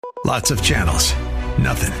Lots of channels,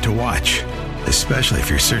 nothing to watch, especially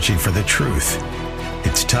if you're searching for the truth.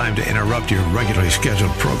 It's time to interrupt your regularly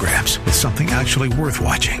scheduled programs with something actually worth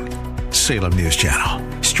watching. Salem News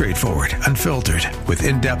Channel. Straightforward, unfiltered, with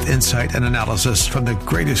in-depth insight and analysis from the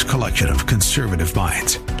greatest collection of conservative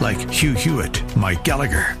minds like Hugh Hewitt, Mike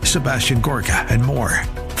Gallagher, Sebastian Gorka, and more.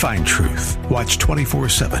 Find truth. Watch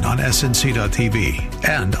 24/7 on snc.tv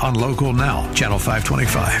and on Local Now, Channel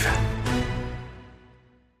 525.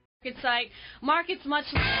 Site. Markets much.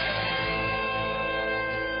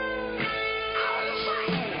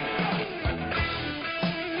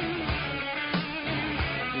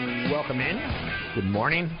 Welcome in. Good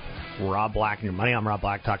morning. Rob Black and your money. I'm Rob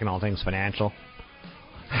Black, talking all things financial.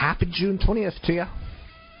 Happy June 20th to you.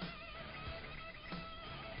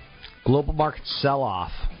 Global market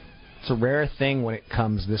sell-off. It's a rare thing when it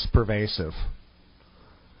comes this pervasive.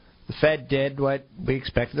 The Fed did what we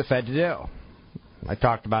expected the Fed to do. I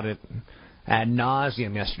talked about it ad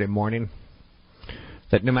nauseum yesterday morning,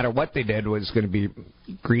 that no matter what they did was going to be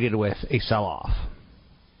greeted with a sell-off.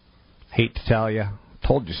 Hate to tell you,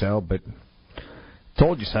 told you so, but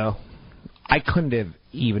told you so. I couldn't have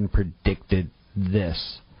even predicted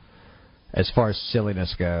this as far as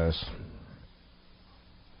silliness goes.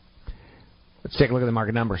 Let's take a look at the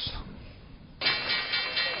market numbers.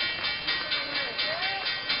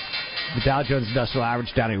 The Dow Jones Industrial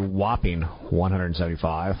Average down a whopping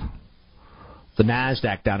 175. The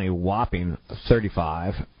NASDAQ down a whopping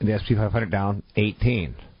 35. And the S&P 500 down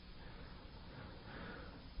 18.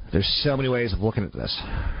 There's so many ways of looking at this.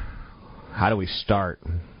 How do we start?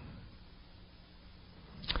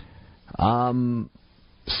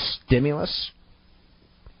 Stimulus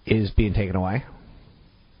is being taken away.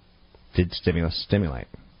 Did stimulus stimulate?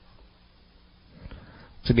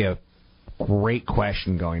 To be a great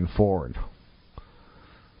question going forward.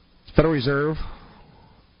 The Federal Reserve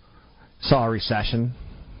saw a recession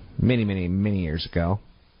many years ago,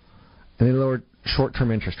 and they lowered short-term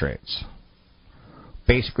interest rates,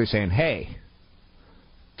 basically saying, hey,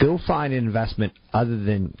 go find an investment other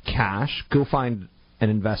than cash, go find an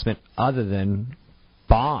investment other than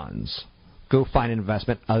bonds, go find an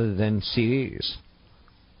investment other than CDs.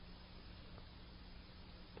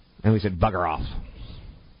 And we said, bugger off.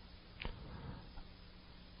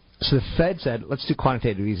 So the Fed said, let's do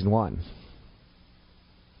quantitative easing 1.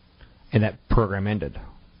 And that program ended.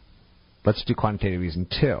 Let's do quantitative easing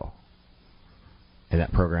 2. And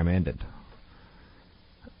that program ended.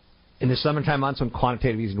 In the summertime months when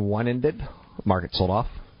quantitative easing 1 ended, market sold off.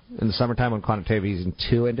 In the summertime when quantitative easing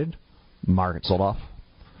 2 ended, market sold off.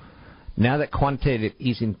 Now that quantitative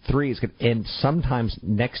easing 3 is going to end sometimes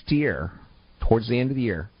next year, towards the end of the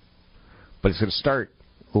year, but it's going to start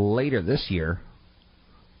later this year,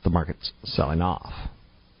 the market's selling off.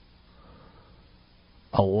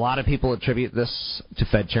 A lot of people attribute this to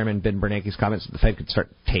Fed Chairman Ben Bernanke's comments that the Fed could start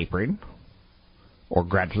tapering or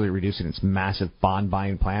gradually reducing its massive bond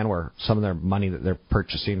buying plan, where some of their money that they're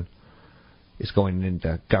purchasing is going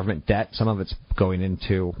into government debt. Some of it's going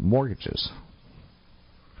into mortgages,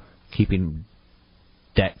 keeping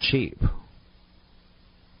debt cheap.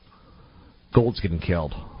 Gold's getting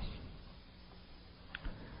killed.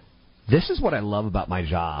 This is what I love about my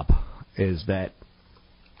job, is that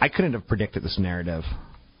I couldn't have predicted this narrative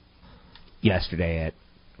yesterday at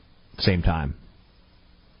the same time.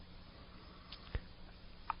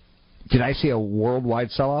 Did I see a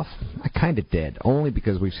worldwide sell-off? I kind of did, only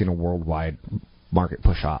because we've seen a worldwide market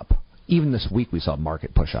push up. Even this week we saw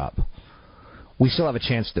market push up. We still have a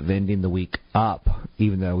chance of ending the week up,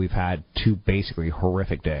 even though we've had 2 basically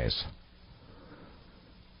horrific days.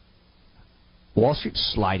 Wall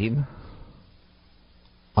Street's sliding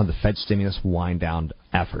on the Fed stimulus wind-down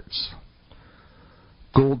efforts.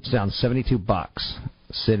 Gold's down $72,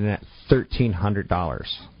 sitting at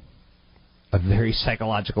 $1,300. A very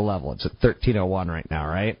psychological level. It's at $1,301 right now,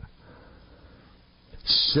 right?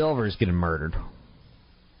 Silver's getting murdered,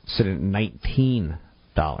 sitting at $19.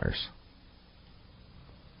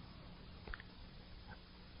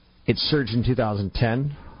 It surged in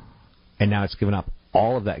 2010, and now it's given up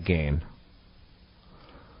all of that gain.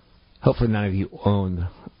 Hopefully none of you own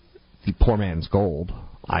the poor man's gold,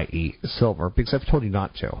 i.e. silver, because I've told you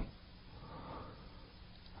not to.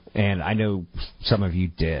 And I know some of you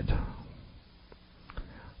did.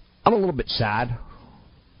 I'm a little bit sad.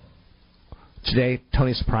 Today,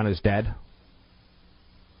 Tony Soprano's dead.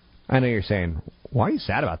 I know you're saying, why are you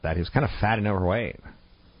sad about that? He was kind of fat and overweight.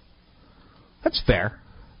 That's fair.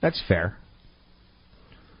 That's fair.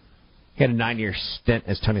 He had a 9-year stint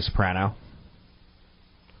as Tony Soprano,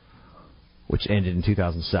 which ended in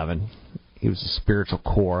 2007. He was the spiritual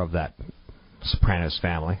core of that Sopranos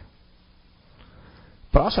family.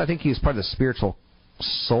 But also I think he's part of the spiritual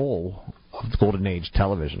soul of the golden age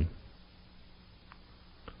television.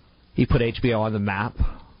 He put HBO on the map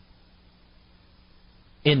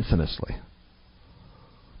infamously.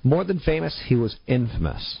 More than famous, he was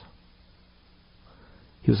infamous.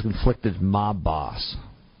 He was a conflicted mob boss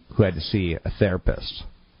who had to see a therapist.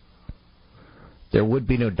 There would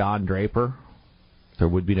be no Don Draper. There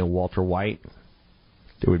would be no Walter White.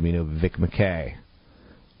 There would be no Vic McKay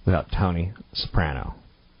without Tony Soprano.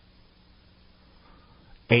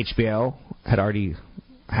 HBO had already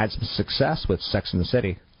had some success with Sex and the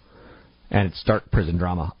City and its dark prison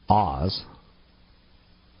drama, Oz.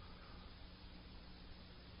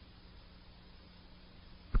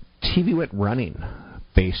 TV went running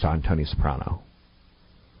based on Tony Soprano.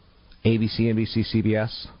 ABC, NBC,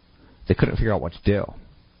 CBS, they couldn't figure out what to do.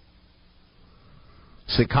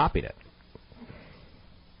 So they copied it.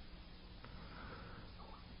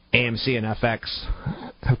 AMC and FX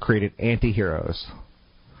have created anti-heroes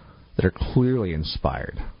that are clearly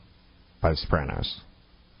inspired by The Sopranos.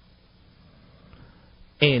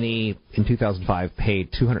 A&E in 2005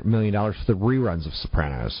 paid $200 million for the reruns of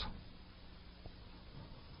Sopranos.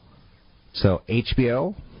 So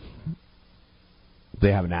HBO,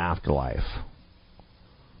 they have an afterlife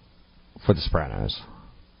for The Sopranos.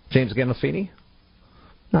 James Gandolfini,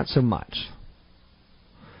 not so much.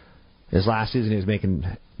 His last season he was making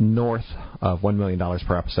north of $1 million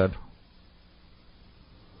per episode.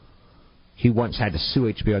 He once had to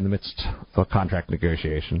sue HBO in the midst of a contract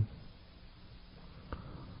negotiation.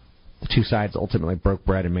 The two sides ultimately broke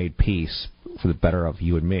bread and made peace for the better of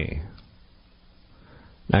you and me.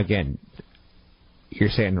 Now again, you're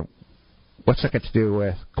saying, what's that got to do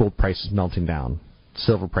with gold prices melting down,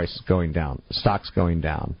 silver prices going down, stocks going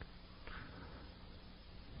down?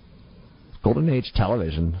 Golden Age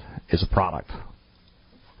television is a product.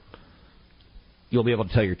 You'll be able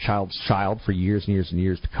to tell your child's child for years and years and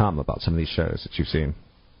years to come about some of these shows that you've seen.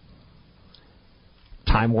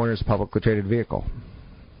 Time Warner is a publicly traded vehicle.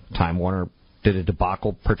 Time Warner did a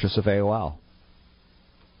debacle purchase of AOL.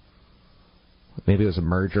 Maybe it was a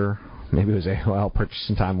merger. Maybe it was AOL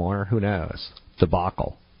purchasing Time Warner. Who knows?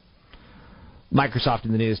 Debacle. Microsoft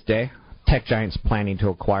in the news today. Tech giants planning to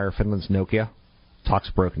acquire Finland's Nokia. Talks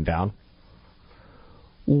broken down.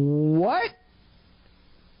 What?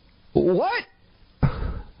 What?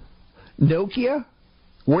 Nokia?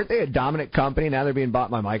 Weren't they a dominant company? Now they're being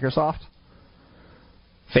bought by Microsoft?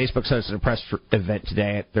 Facebook's hosted a press event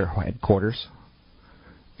today at their headquarters.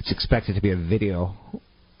 It's expected to be a video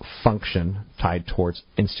function tied towards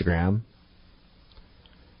Instagram.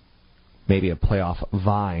 Maybe a playoff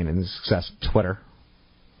Vine and the success of Twitter.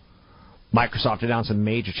 Microsoft announced a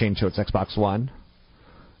major change to its Xbox One.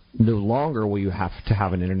 No longer will you have to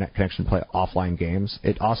have an internet connection to play offline games.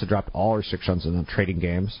 It also dropped all restrictions on trading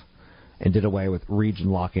games and did away with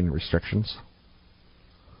region locking restrictions.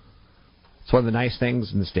 It's one of the nice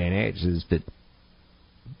things in this day and age is that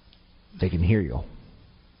they can hear you.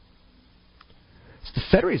 So the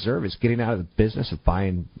Federal Reserve is getting out of the business of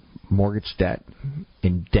buying mortgage debt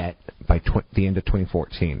in debt by the end of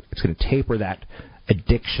 2014. It's going to taper that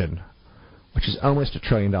addiction, which is almost $1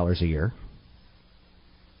 trillion a year.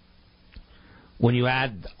 When you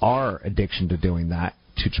add our addiction to doing that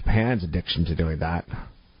to Japan's addiction to doing that,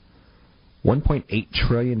 $1.8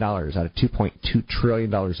 trillion out of $2.2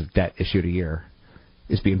 trillion of debt issued a year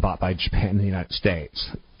is being bought by Japan and the United States.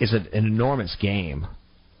 It's an enormous game.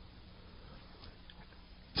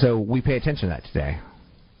 So we pay attention to that today.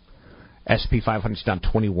 S&P 500 is down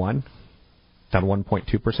 21, down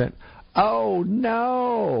 1.2%. Oh,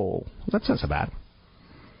 no. That's not so bad.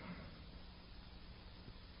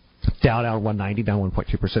 Dow down 190, down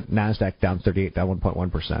 1.2%. NASDAQ down 38, down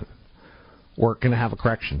 1.1%. We're going to have a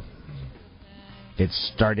correction. It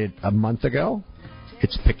started a month ago.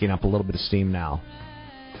 It's picking up a little bit of steam now.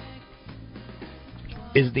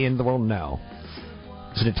 Is it the end of the world? No.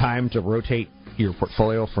 Is it a time to rotate your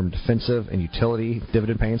portfolio from defensive and utility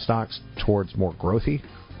dividend-paying stocks towards more growthy?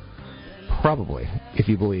 Probably, if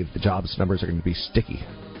you believe the jobs numbers are going to be sticky.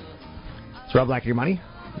 It's Rob Black and Your Money.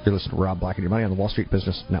 You're listening to Rob Black and Your Money on the Wall Street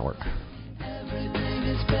Business Network.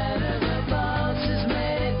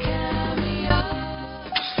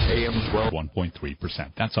 AM 12,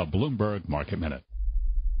 1.3%. That's a Bloomberg Market Minute.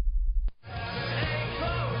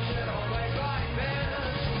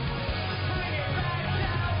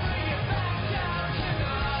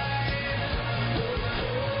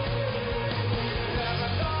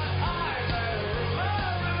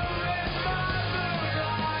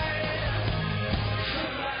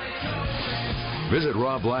 Visit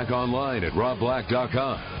Rob Black online at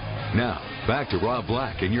robblack.com. Now, back to Rob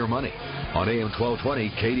Black and Your Money on AM 1220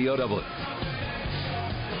 KDOW.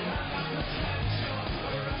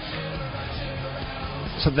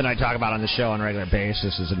 Something I talk about on the show on a regular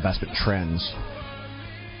basis is investment trends.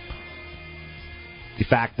 The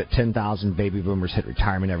fact that 10,000 baby boomers hit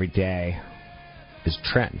retirement every day is a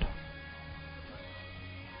trend.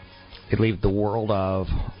 It leaves the world of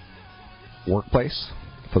workplace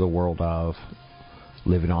for the world of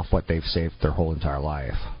living off what they've saved their whole entire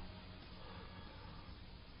life.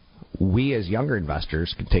 We as younger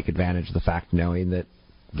investors can take advantage of the fact knowing that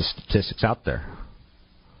the statistics out there.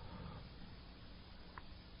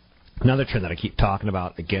 Another trend that I keep talking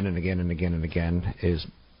about again and again and again and again is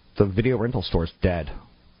the video rental store's dead.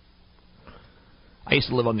 I used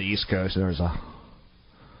to live on the East Coast, and there was a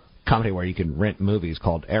company where you can rent movies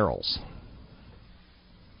called Errol's.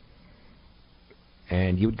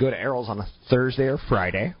 And you would go to Errol's on a Thursday or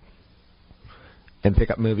Friday and pick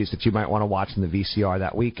up movies that you might want to watch in the VCR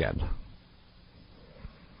that weekend.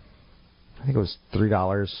 I think it was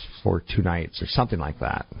 $3 for 2 nights or something like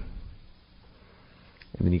that.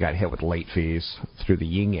 And then you got hit with late fees through the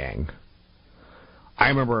yin-yang. I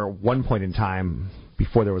remember at one point in time,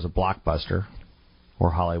 before there was a Blockbuster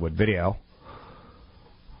or Hollywood Video,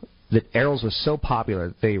 that Errol's was so popular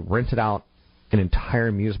that they rented out an entire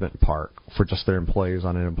amusement park for just their employees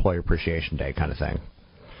on an Employee Appreciation Day kind of thing.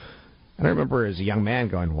 And I remember as a young man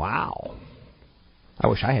going, wow, I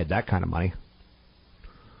wish I had that kind of money.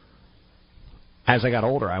 As I got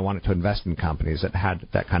older, I wanted to invest in companies that had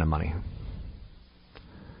that kind of money.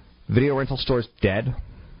 Video rental stores dead.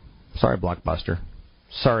 Sorry, Blockbuster.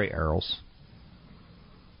 Sorry, Errol's.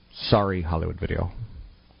 Sorry, Hollywood Video.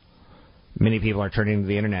 Many people are turning to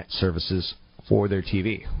the internet services for their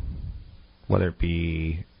TV, whether it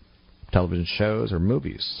be television shows or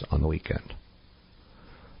movies on the weekend.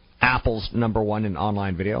 Apple's number one in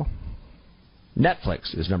online video.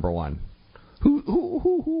 Netflix is number one. Who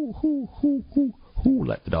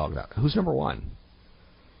let the dogs out? Who's number one?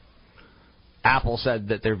 Apple said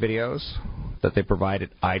that their videos that they provide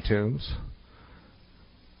at iTunes,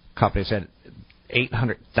 company said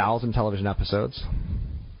 800,000 television episodes,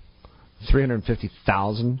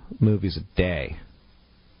 350,000 movies a day.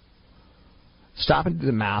 Stop and do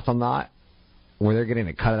the math on that, where they're getting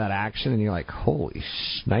a cut of that action, and you're like, holy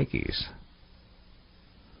shnikes.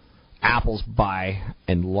 Apple's by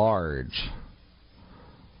and large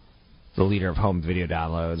the leader of home video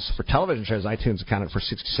downloads. For television shows, iTunes accounted for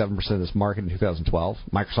 67% of this market in 2012.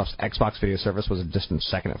 Microsoft's Xbox video service was a distant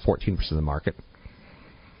second at 14% of the market.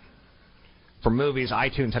 For movies,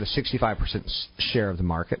 iTunes had a 65% share of the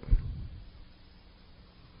market.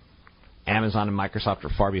 Amazon and Microsoft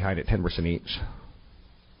are far behind at 10% each.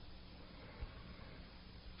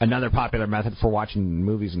 Another popular method for watching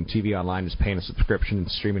movies and TV online is paying a subscription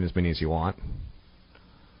and streaming as many as you want.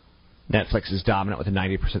 Netflix is dominant with a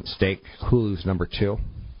 90% stake. Hulu's number 2.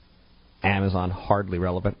 Amazon hardly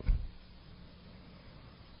relevant.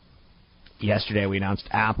 Yesterday we announced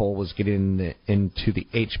Apple was getting into the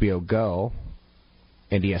HBO Go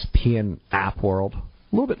and ESPN app world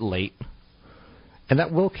a little bit late. And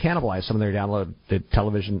that will cannibalize some of their downloaded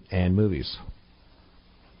television and movies.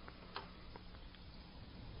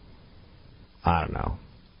 I don't know.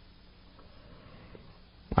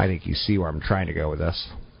 I think you see where I'm trying to go with this.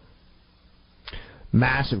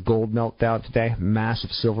 Massive gold meltdown today.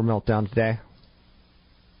 Massive silver meltdown today.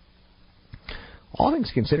 All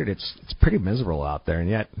things considered, it's pretty miserable out there, and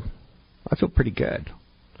yet I feel pretty good.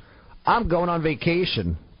 I'm going on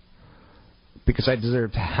vacation because I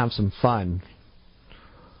deserve to have some fun.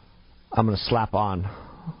 I'm going to slap on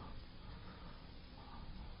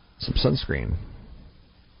some sunscreen.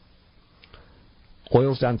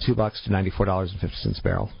 Oil's down $2 to $94.50 a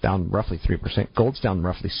barrel, down roughly 3%. Gold's down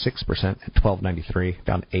roughly 6% at $12.93,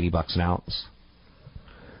 down $80 an ounce.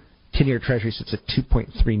 10-year Treasury sits at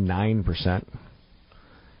 2.39%.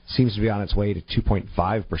 Seems to be on its way to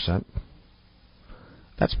 2.5%.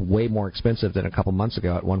 That's way more expensive than a couple months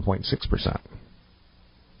ago at 1.6%.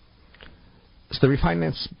 So the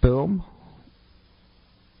refinance boom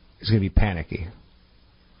is going to be panicky.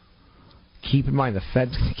 Keep in mind the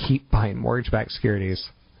Fed's going to keep buying mortgage-backed securities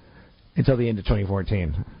until the end of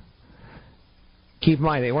 2014. Keep in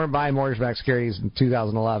mind they weren't buying mortgage-backed securities in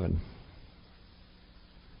 2011.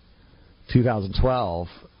 2012,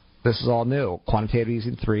 this is all new. Quantitative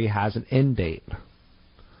easing 3 has an end date.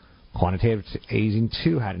 Quantitative easing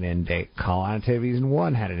 2 had an end date. Quantitative easing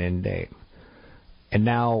 1 had an end date. And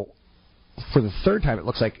now, for the third time, it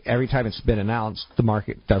looks like every time it's been announced, the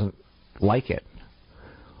market doesn't like it.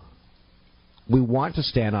 We want to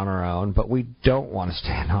stand on our own, but we don't want to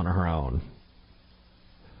stand on our own.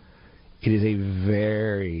 It is a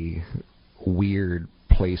very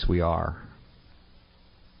place we are,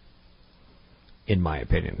 in my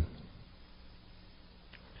opinion.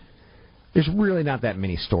 There's really not that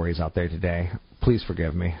many stories out there today. Please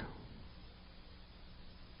forgive me.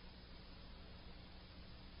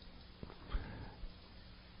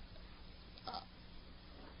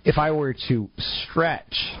 If I were to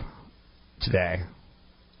stretch today,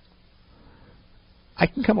 I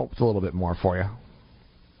can come up with a little bit more for you.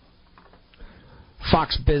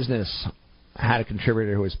 Fox Business had a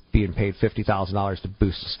contributor who was being paid $50,000 to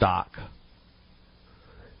boost the stock.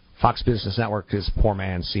 Fox Business Network is poor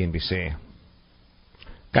man CNBC. A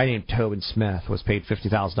guy named Tobin Smith was paid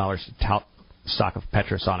 $50,000 to tout the stock of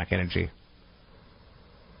Petrosonic Energy.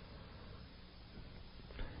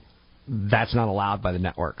 That's not allowed by the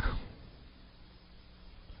network.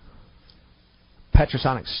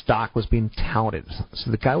 Petrosonic stock was being touted.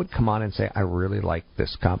 So the guy would come on and say, I really like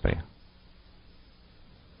this company.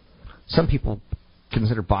 Some people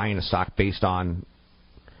consider buying a stock based on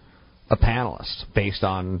a panelist, based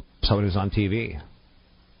on someone who's on TV,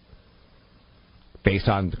 based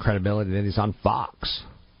on the credibility that he's on Fox.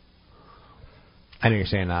 I know you're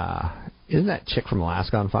saying, isn't that chick from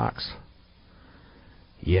Alaska on Fox?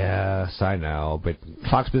 Yes, I know, but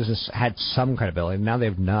Fox Business had some credibility, and now they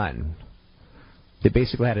have none. They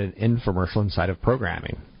basically had an infomercial inside of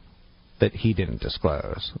programming that he didn't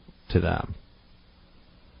disclose to them.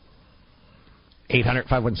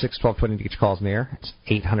 800-516-1220 to get your calls in the air. It's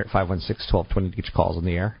 800-516-1220 to get your calls in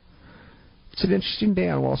the air. It's an interesting day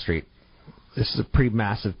on Wall Street. This is a pretty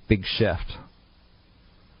massive, big shift.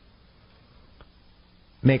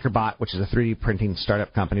 MakerBot, which is a 3D printing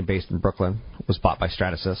startup company based in Brooklyn, was bought by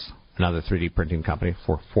Stratasys, another 3D printing company,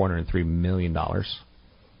 for $403 million.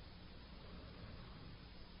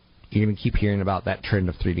 You're going to keep hearing about that trend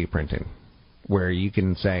of 3D printing, where you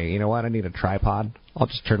can say, you know what, I need a tripod. I'll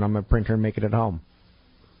just turn on my printer and make it at home.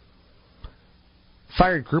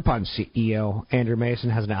 Fired Groupon CEO Andrew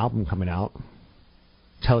Mason has an album coming out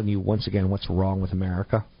telling you once again what's wrong with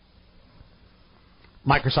America.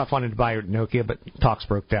 Microsoft wanted to buy Nokia, but talks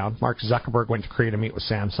broke down. Mark Zuckerberg went to Korea to meet with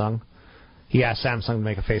Samsung. He asked Samsung to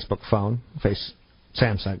make a Facebook phone.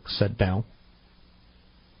 Samsung said no.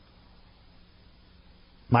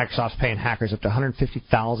 Microsoft's paying hackers up to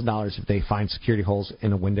 $150,000 if they find security holes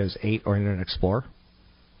in a Windows 8 or Internet Explorer.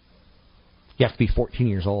 You have to be 14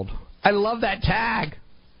 years old. I love that tag.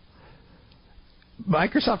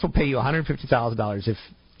 Microsoft will pay you $150,000 if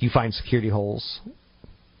you find security holes.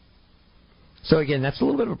 So again, that's a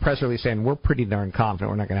little bit of a press release saying we're pretty darn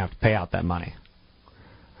confident we're not going to have to pay out that money.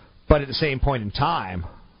 But at the same point in time,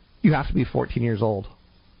 you have to be 14 years old.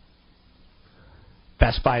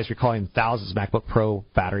 Best Buy is recalling thousands of MacBook Pro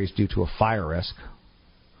batteries due to a fire risk.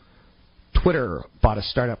 Twitter bought a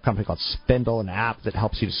startup company called Spindle, an app that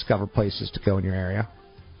helps you discover places to go in your area.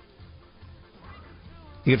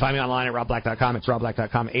 You can find me online at robblack.com. It's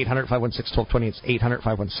robblack.com. 800-516-1220. It's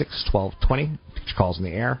 800-516-1220. Get your calls in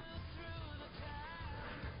the air.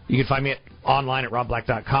 You can find me online at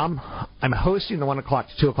robblack.com. I'm hosting the 1 o'clock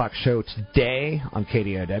to 2 o'clock show today on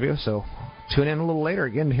KDOW, so tune in a little later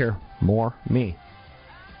again to hear more me.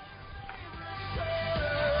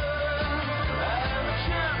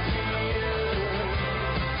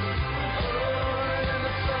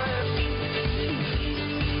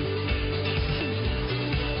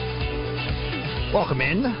 Welcome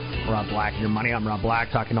in. Rob Black and Your Money. I'm Rob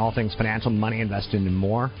Black, talking all things financial, money, investing, and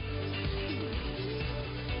more.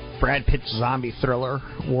 Brad Pitt's zombie thriller,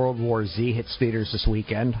 World War Z, hits theaters this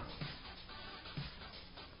weekend.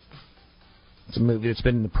 It's a movie that's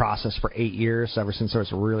been in the process for 8 years, ever since there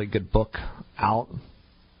was a really good book out.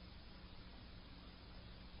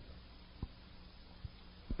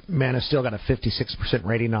 Man has still got a 56%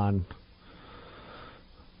 rating on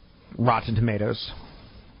Rotten Tomatoes.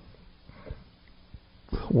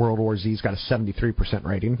 World War Z's got a 73%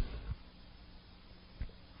 rating.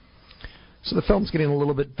 So the film's getting a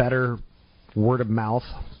little bit better word of mouth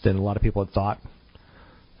than a lot of people had thought.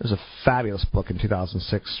 There's a fabulous book in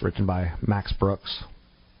 2006 written by Max Brooks.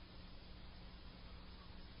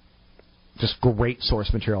 Just great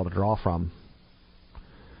source material to draw from.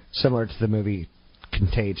 Similar to the movie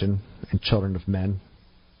Contagion and Children of Men.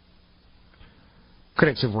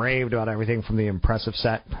 Critics have raved about everything from the impressive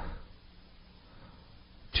set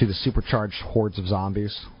to the supercharged hordes of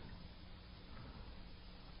zombies.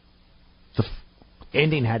 The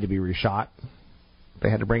ending had to be reshot. They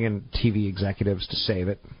had to bring in TV executives to save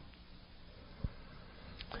it.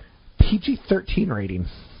 PG-13 rating.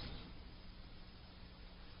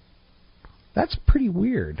 That's pretty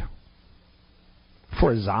weird.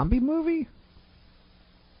 For a zombie movie?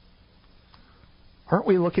 Aren't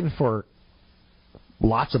we looking for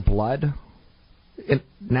lots of blood.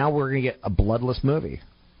 Now we're going to get a bloodless movie.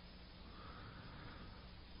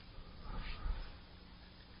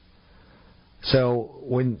 So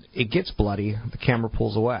when it gets bloody, the camera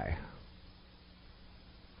pulls away.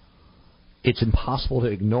 It's impossible to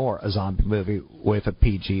ignore a zombie movie with a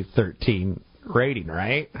PG-13 rating,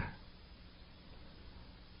 right?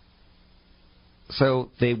 So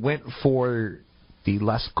they went for the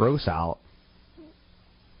less gross out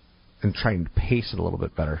and trying to pace it a little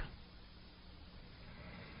bit better.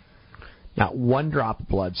 Not one drop of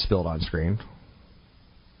blood spilled on screen.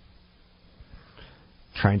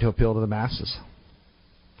 Trying to appeal to the masses.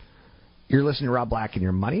 You're listening to Rob Black and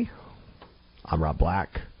Your Money. I'm Rob Black.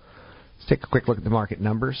 Let's take a quick look at the market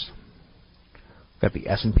numbers. We've got the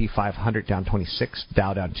S&P 500 down 26,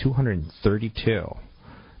 Dow down 232,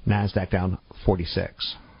 NASDAQ down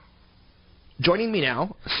 46. Joining me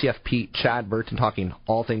now, CFP Chad Burton, talking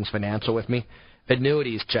all things financial with me.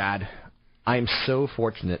 Annuities, Chad. I am so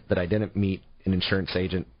fortunate that I didn't meet an insurance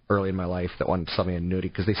agent early in my life that wanted to sell me an annuity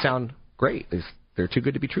because they sound great. They're too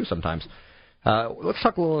good to be true sometimes. Let's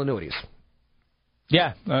talk a little annuities.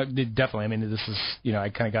 Yeah, definitely. I mean, this is, I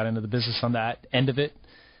kind of got into the business on that end of it.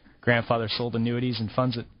 Grandfather sold annuities and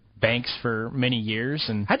funds at banks for many years.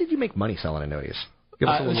 And how did you make money selling annuities? Give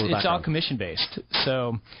us a little it's all commission-based.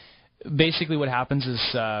 So basically what happens is,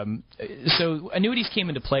 so annuities came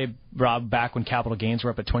into play, Rob, back when capital gains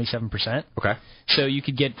were up at 27%. Okay. So you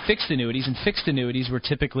could get fixed annuities, and fixed annuities were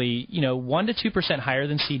typically, 1 to 2% higher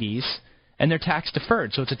than CDs, and they're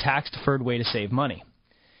tax-deferred, so it's a tax-deferred way to save money.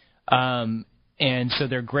 And so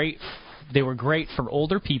they're great. They were great for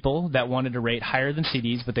older people that wanted a rate higher than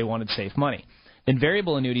CDs, but they wanted to save money. Then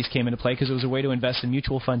variable annuities came into play because it was a way to invest in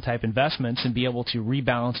mutual fund type investments and be able to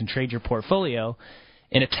rebalance and trade your portfolio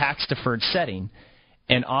in a tax-deferred setting.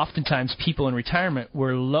 And oftentimes people in retirement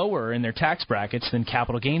were lower in their tax brackets than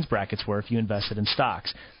capital gains brackets were if you invested in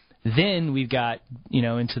stocks. Then we've got,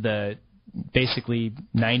 into the basically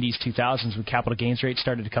 90s, 2000s when capital gains rates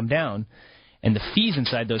started to come down, and the fees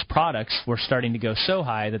inside those products were starting to go so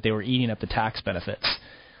high that they were eating up the tax benefits.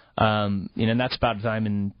 And that's about the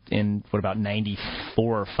time in about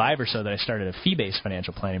 94 or 5 or so that I started a fee-based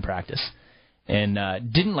financial planning practice. And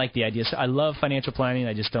didn't like the idea. So I love financial planning.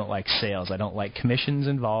 I just don't like sales. I don't like commissions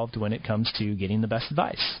involved when it comes to getting the best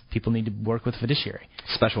advice. People need to work with fiduciary.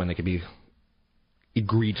 Especially when they could be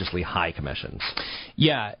egregiously high commissions.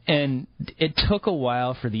 Yeah, and it took a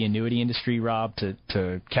while for the annuity industry, Rob,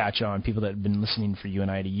 to catch on. People that have been listening for you and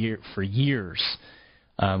I for years.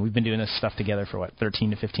 We've been doing this stuff together for,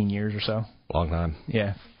 13 to 15 years or so? Long time.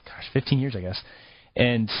 Yeah, 15 years, I guess.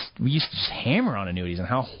 And we used to just hammer on annuities and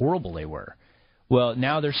how horrible they were. Well,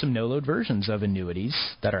 now there's some no-load versions of annuities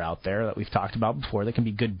that are out there that we've talked about before that can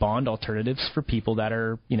be good bond alternatives for people that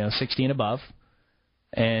are, 60 and above,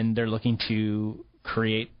 and they're looking to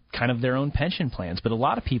create kind of their own pension plans. But a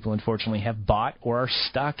lot of people, unfortunately, have bought or are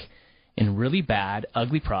stuck in really bad,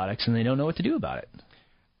 ugly products, and they don't know what to do about it.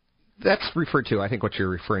 That's referred to, I think what you're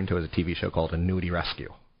referring to as a TV show called Annuity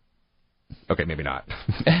Rescue. Okay, maybe not.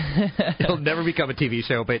 It'll never become a TV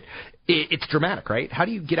show, but it's dramatic, right? How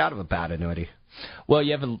do you get out of a bad annuity? Well,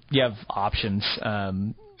 you have options.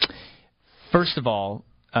 First of all,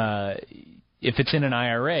 if it's in an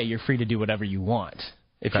IRA, you're free to do whatever you want.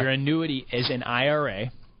 If your annuity is an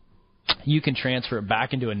IRA, you can transfer it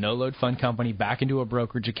back into a no-load fund company, back into a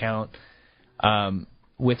brokerage account,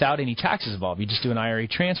 without any taxes involved. You just do an IRA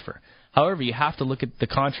transfer. However, you have to look at the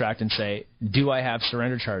contract and say, do I have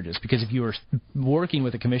surrender charges? Because if you are working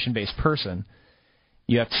with a commission-based person,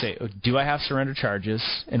 you have to say, do I have surrender charges,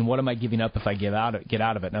 and what am I giving up if I get out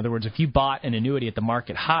of it? In other words, if you bought an annuity at the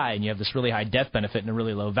market high and you have this really high death benefit and a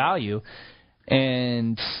really low value,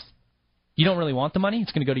 and you don't really want the money,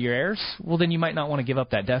 it's going to go to your heirs, well, then you might not want to give up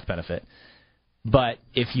that death benefit. But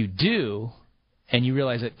if you do, and you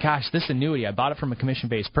realize that, gosh, this annuity, I bought it from a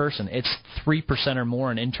commission-based person, it's 3% or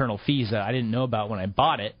more in internal fees that I didn't know about when I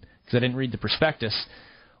bought it because I didn't read the prospectus,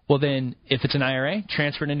 well, then if it's an IRA,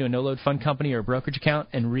 transfer it into a no-load fund company or a brokerage account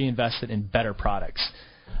and reinvest it in better products.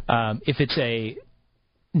 If it's a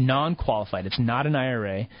non-qualified, it's not an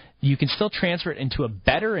IRA, you can still transfer it into a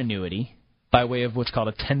better annuity by way of what's called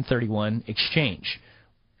a 1031 exchange,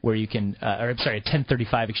 where you can, a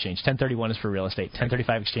 1035 exchange. 1031 is for real estate.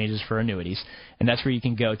 1035 exchange is for annuities, and that's where you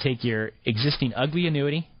can go take your existing ugly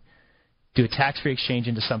annuity, do a tax-free exchange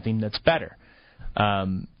into something that's better.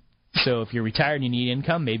 So if you're retired and you need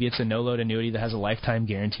income, maybe it's a no-load annuity that has a lifetime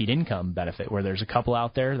guaranteed income benefit, where there's a couple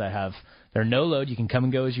out there that have their no-load. You can come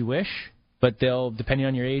and go as you wish, but they'll, depending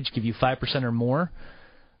on your age, give you 5% or more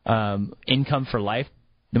income for life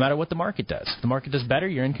no matter what the market does. If the market does better,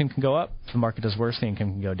 your income can go up. If the market does worse, the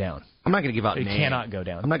income can go down. I'm not going to give out It names. cannot go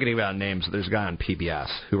down. I'm not going to give out names. There's a guy on PBS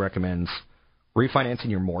who recommends refinancing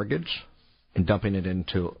your mortgage and dumping it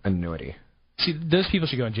into annuity. See, those people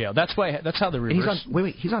should go in jail. That's how the reverse.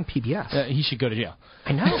 And he's on PBS. He should go to jail.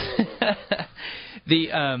 I know.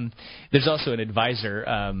 There's also an advisor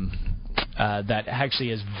that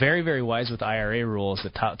actually is very, very wise with IRA rules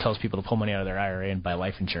that tells people to pull money out of their IRA and buy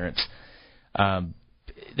life insurance.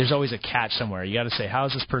 There's always a catch somewhere. You got to say, how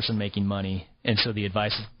is this person making money? And so the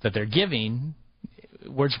advice that they're giving,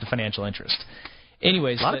 where's the financial interest?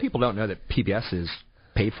 Anyways, a lot of people don't know that PBS is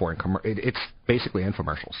paid for in it's basically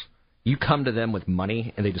infomercials. You come to them with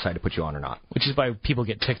money, and they decide to put you on or not. Which is why people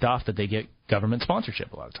get ticked off that they get government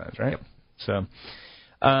sponsorship a lot of times, right? Yep. So,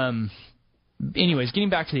 anyways, getting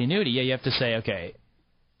back to the annuity, you have to say, okay,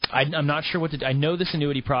 I'm not sure what to do. I know this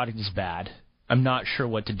annuity product is bad. I'm not sure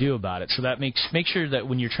what to do about it. So that make sure that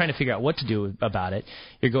when you're trying to figure out what to do about it,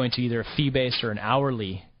 you're going to either a fee-based or an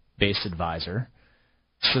hourly-based advisor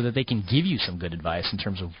so that they can give you some good advice in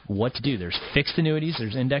terms of what to do. There's fixed annuities,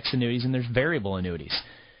 there's index annuities, and there's variable annuities.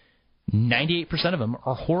 98% of them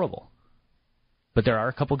are horrible, but there are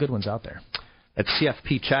a couple good ones out there. At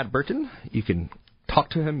CFP Chad Burton, you can talk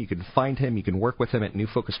to him, you can find him, you can work with him at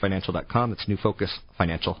newfocusfinancial.com. That's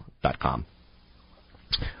newfocusfinancial.com.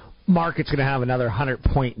 Market's going to have another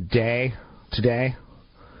 100-point day today,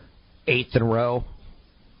 8th in a row.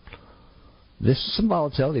 This is some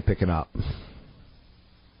volatility picking up.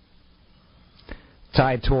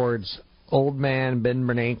 Tied towards old man Ben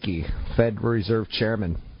Bernanke, Fed Reserve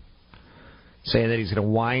Chairman, saying that he's going to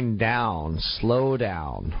wind down, slow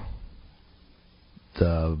down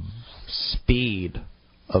the speed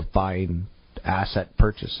of buying asset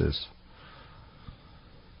purchases.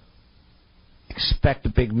 Expect a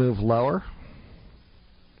big move lower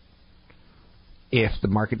if the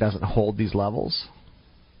market doesn't hold these levels.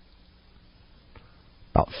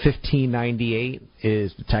 About 1598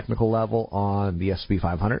 is the technical level on the S&P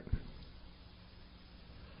 500.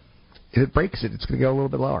 If it breaks it, it's going to go a little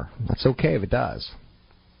bit lower. That's okay if it does.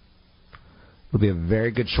 It'll be a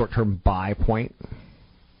very good short-term buy point.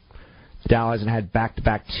 The Dow hasn't had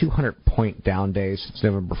back-to-back 200-point down days since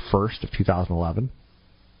November 1st of 2011.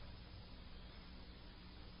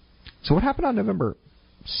 So what happened on November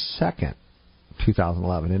 2nd,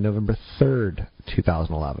 2011, and November 3rd,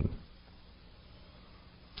 2011?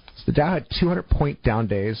 So the Dow had 200-point down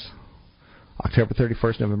days, October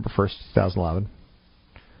 31st, November 1st, 2011.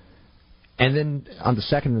 And then on the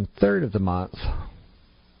 2nd and 3rd of the month,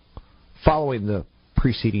 following the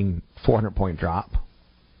preceding 400-point drop,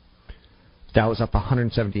 Dow was up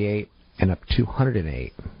 178 and up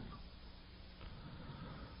 208.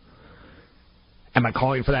 Am I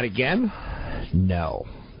calling for that again? No.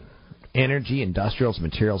 Energy, industrials,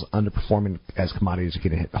 materials underperforming as commodities are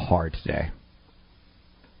getting hit hard today.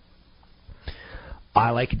 I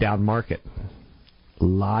like a down market. A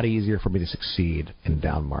lot easier for me to succeed in a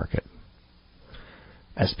down market.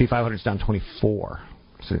 S&P 500 is down 24.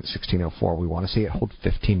 So at 1604, we want to see it hold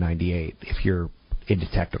 1598 if you're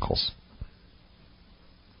into technicals.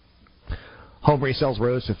 Home resales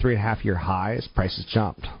rose to 3.5-year highs. Prices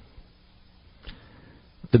jumped.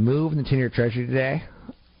 The move in the 10-year Treasury today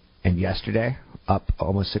and yesterday, up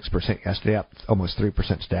almost 6% yesterday, up almost 3%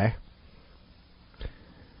 today.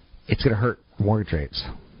 It's going to hurt mortgage rates.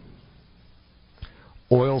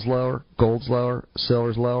 Oil's lower, gold's lower,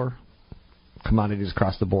 silver's lower. Commodities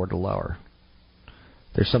across the board are lower.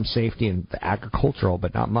 There's some safety in the agricultural,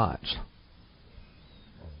 but not much.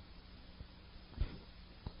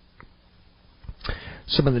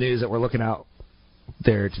 Some of the news that we're looking out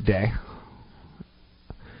there today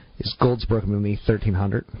is gold's broken beneath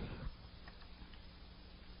 1,300.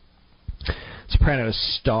 Sopranos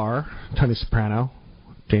star, Tony Soprano,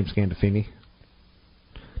 James Gandolfini,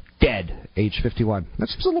 dead, age 51. That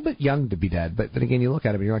seems a little bit young to be dead, but then again, you look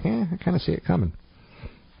at it and you're like, I kind of see it coming.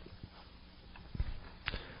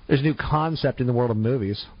 There's a new concept in the world of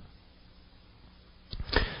movies.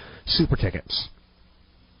 Super tickets.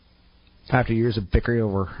 After years of bickering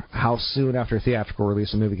over how soon after a theatrical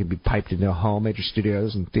release a movie can be piped into a home, major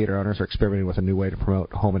studios and theater owners are experimenting with a new way to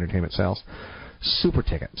promote home entertainment sales. Super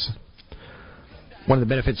tickets. One of the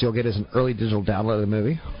benefits you'll get is an early digital download of the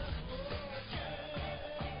movie.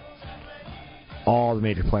 All the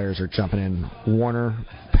major players are jumping in. Warner,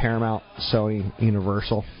 Paramount, Sony,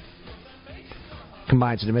 Universal.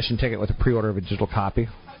 Combines an admission ticket with a pre-order of a digital copy.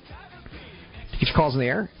 To get your calls in the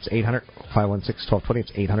air, it's 800-516-1220.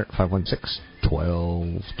 It's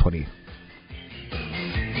 800-516-1220.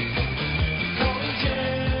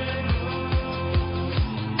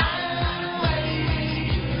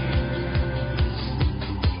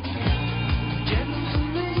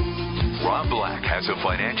 Black has a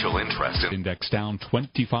financial interest in... Index down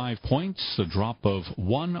 25 points, a drop of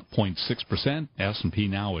 1.6%. S&P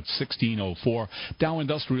now at 1604. Dow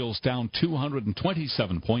Industrials down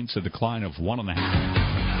 227 points, a decline of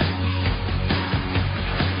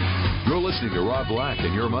 1.5%. You're listening to Rob Black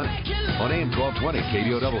and Your Money on AM 1220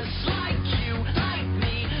 KDOW.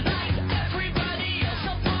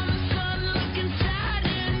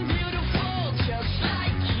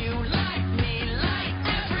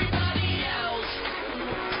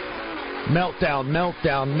 Meltdown.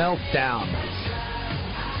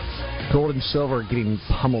 Gold and silver getting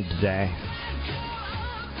pummeled today.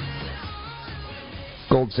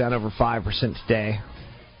 Gold's down over 5% today.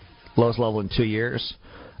 Lowest level in 2 years.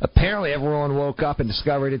 Apparently everyone woke up and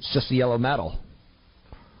discovered it's just a yellow metal.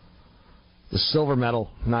 The silver metal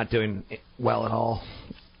not doing well at all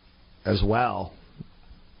as well.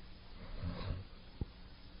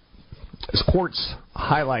 As Quartz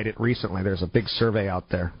highlighted recently, there's a big survey out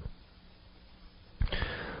there.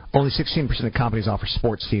 Only 16% of companies offer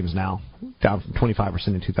sports teams now, down from 25%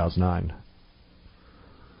 in 2009.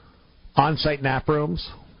 On-site nap rooms,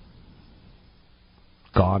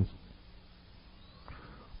 gone.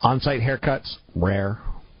 On-site haircuts, rare.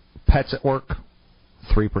 Pets at work,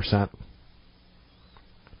 3%.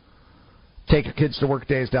 Take your kids to work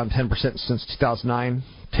days, down 10% since 2009.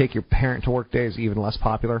 Take your parent to work days, even less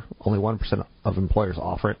popular. Only 1% of employers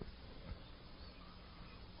offer it.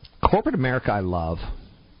 Corporate America I love.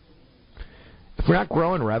 If we're not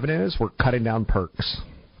growing revenues, we're cutting down perks.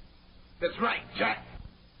 That's right, Jack.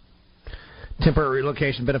 Temporary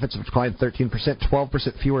relocation benefits have declined 13%,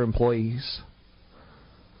 12% fewer employees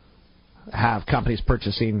have companies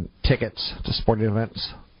purchasing tickets to sporting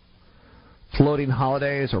events. Floating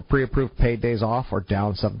holidays or pre-approved paid days off are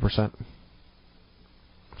down 7%.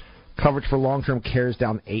 Coverage for long-term care is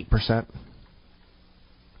down 8%.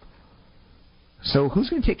 So who's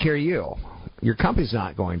going to take care of you? Your company's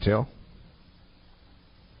not going to.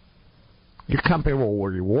 Your company will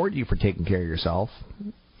reward you for taking care of yourself.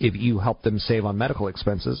 If you help them save on medical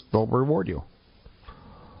expenses, they'll reward you.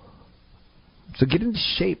 So get into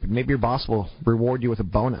shape, and maybe your boss will reward you with a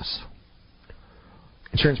bonus.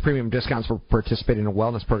 Insurance premium discounts for participating in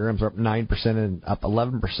wellness programs are up 9% and up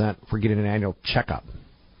 11% for getting an annual checkup.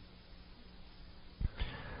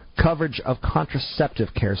 Coverage of contraceptive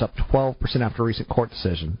care is up 12% after a recent court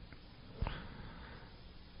decision.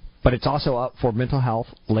 But it's also up for mental health,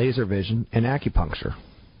 laser vision, and acupuncture.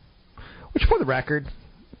 Which, for the record,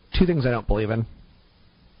 two things I don't believe in.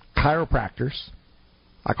 Chiropractors.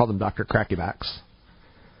 I call them Dr. Crackybacks.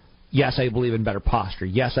 Yes, I believe in better posture.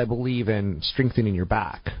 Yes, I believe in strengthening your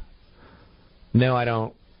back. No, I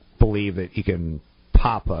don't believe that you can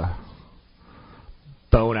pop a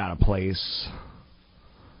bone out of place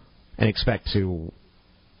and expect to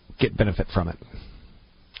get benefit from it.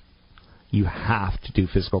 You have to do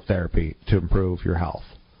physical therapy to improve your health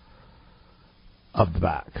of the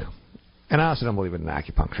back. And I also don't believe in an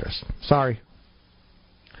acupuncturist. Sorry.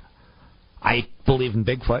 I believe in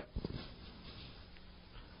Bigfoot.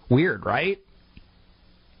 Weird, right?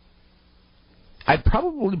 I'd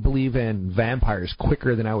probably believe in vampires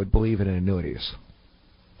quicker than I would believe in annuities.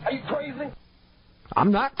 Are you crazy?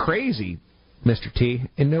 I'm not crazy, Mr. T.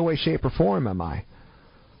 In no way, shape, or form am I.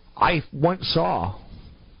 I once saw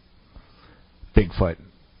Bigfoot.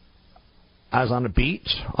 I was on a beach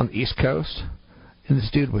on the East Coast, and this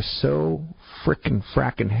dude was so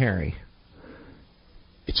frackin' hairy.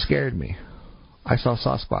 It scared me. I saw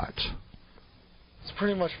Sasquatch. It's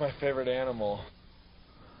pretty much my favorite animal.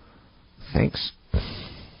 Thanks.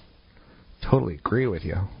 Totally agree with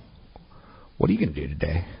you. What are you going to do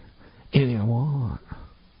today? Anything I want.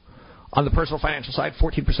 On the personal financial side,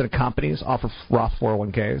 14% of companies offer Roth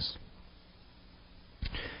 401ks.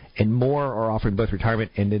 And more are offering both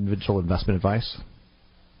retirement and individual investment advice.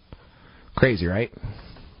 Crazy, right?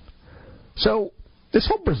 So, this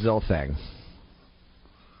whole Brazil thing.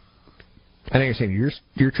 I know you're saying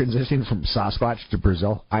you're transitioning from Sasquatch to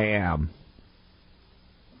Brazil. I am.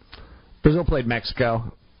 Brazil played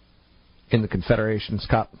Mexico in the Confederations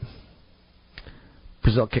Cup.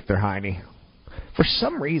 Brazil kicked their hiney. For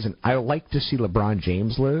some reason, I like to see LeBron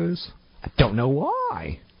James lose. I don't know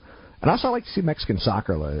why. And also I like to see Mexican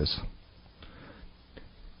soccer lose.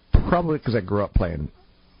 Probably because I grew up playing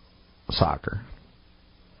soccer.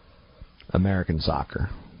 American soccer.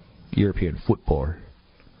 European football.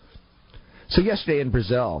 So yesterday in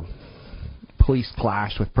Brazil, police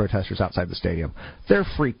clashed with protesters outside the stadium. They're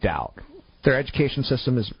freaked out. Their education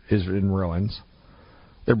system is in ruins.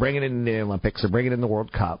 They're bringing in the Olympics. They're bringing in the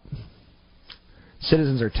World Cup.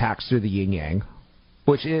 Citizens are taxed through the yin-yang,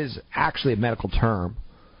 which is actually a medical term.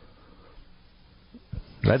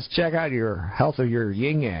 Let's check out your health of your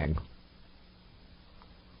yin-yang.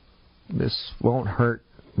 This won't hurt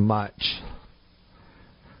much.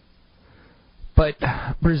 But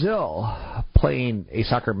Brazil playing a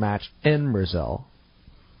soccer match in Brazil.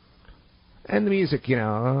 And the music,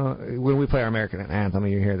 when we play our American anthem,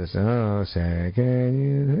 you hear this, oh, say, can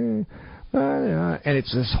you... And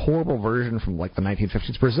it's this horrible version from, like, the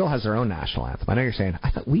 1950s. Brazil has their own national anthem. I know you're saying, I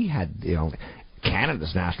thought we had,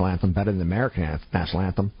 Canada's national anthem better than the American national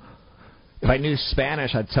anthem. If I knew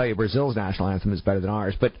Spanish, I'd tell you Brazil's national anthem is better than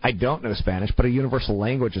ours. But I don't know Spanish, but a universal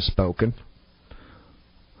language is spoken.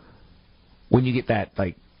 When you get that,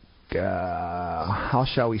 like, how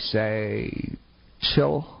shall we say,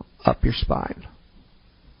 chill up your spine.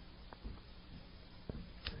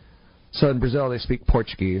 So in Brazil, they speak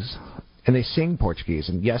Portuguese, and they sing Portuguese.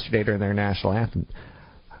 And yesterday, during their national anthem,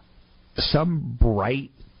 some bright-eyed,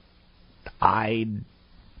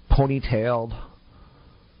 ponytailed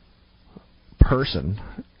person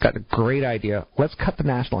got a great idea. Let's cut the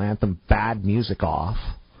national anthem bad music off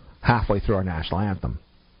halfway through our national anthem.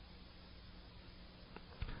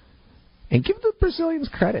 And give the Brazilians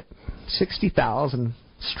credit. 60,000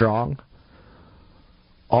 strong,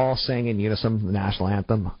 all sang in unison the national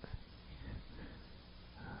anthem.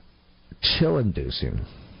 Chill-inducing.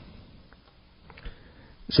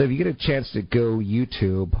 So if you get a chance to go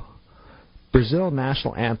YouTube, Brazil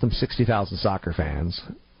national anthem, 60,000 soccer fans,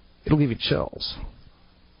 it'll give you chills.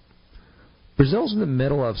 Brazil's in the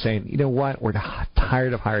middle of saying, you know what, we're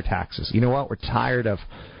tired of higher taxes. You know what, we're tired of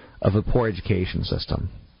a poor education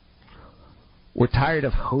system. We're tired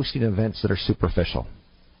of hosting events that are superficial.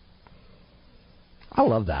 I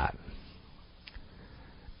love that.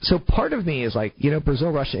 So part of me is like,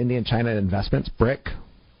 Brazil, Russia, India, and China investments, BRIC.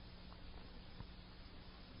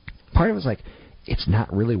 Part of it is like, it's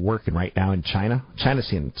not really working right now in China. China's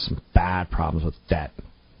seeing some bad problems with debt.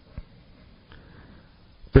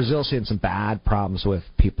 Brazil's seeing some bad problems with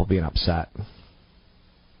people being upset.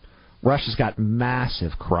 Russia's got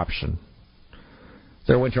massive corruption.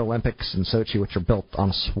 Their Winter Olympics in Sochi, which are built on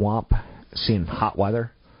a swamp, seeing hot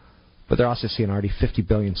weather. But they're also seeing already $50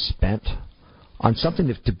 billion spent on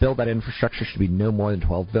something to build that infrastructure should be no more than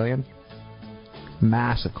 $12 billion.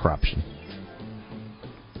 Massive corruption.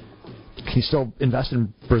 Can you still invest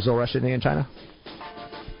in Brazil, Russia, India, and China?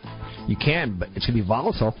 You can, but it's going to be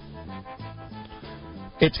volatile.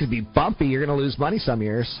 It's going to be bumpy. You're going to lose money some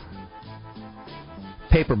years.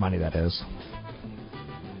 Paper money, that is.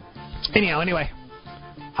 Anyway,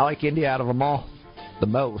 I like India out of them all the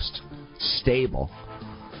most. Stable.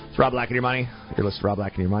 It's Rob Black and Your Money. You're listening to Rob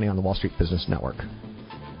Black and Your Money on the Wall Street Business Network.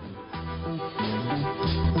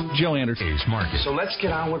 Joe Anderson's market. So let's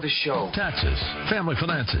get on with the show. Taxes, family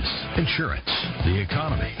finances, insurance, the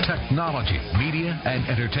economy, technology, media, and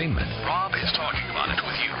entertainment. Rob is talking about it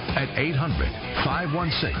with you at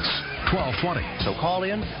 800-516-1220. So call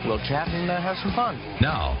in, we'll chat, and have some fun.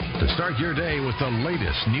 Now, to start your day with the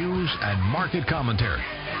latest news and market commentary,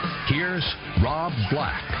 here's Rob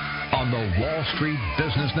Black on the Wall Street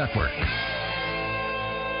Business Network.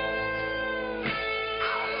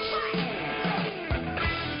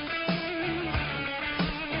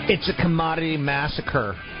 It's a commodity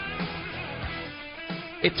massacre.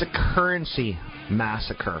 It's a currency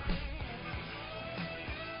massacre.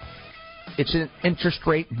 It's an interest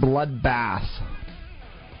rate bloodbath.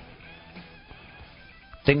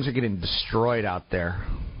 Things are getting destroyed out there.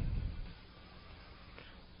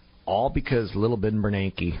 All because Little Ben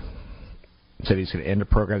Bernanke said he's going to end a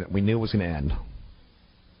program that we knew was going to end.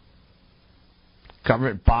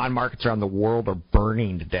 Government bond markets around the world are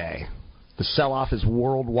burning today. The sell-off is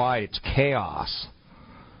worldwide. It's chaos.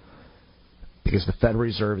 Because the Federal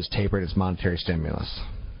Reserve is tapering its monetary stimulus.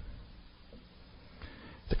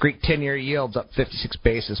 The Greek 10-year yield's up 56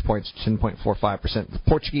 basis points to 10.45%. The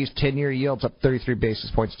Portuguese 10-year yield's up 33 basis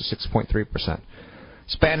points to 6.3%.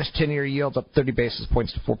 Spanish 10-year yield's up 30 basis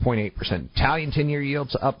points to 4.8%. Italian 10-year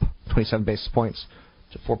yield's up 27 basis points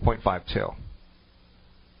to 4.52.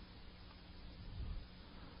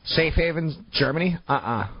 Safe havens, Germany,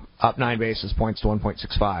 up 9 basis points to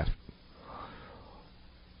 1.65.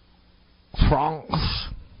 France,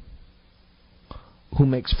 who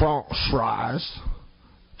makes France rise,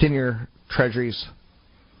 10-year treasuries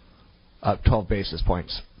up 12 basis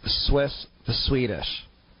points. The Swiss, the Swedish.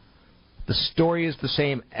 The story is the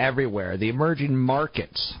same everywhere. The emerging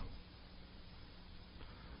markets,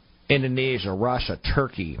 Indonesia, Russia,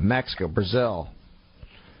 Turkey, Mexico, Brazil,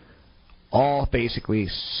 all basically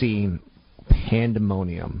seeing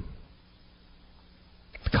pandemonium.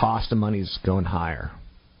 The cost of money is going higher.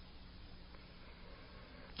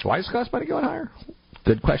 So why is the cost of money going higher?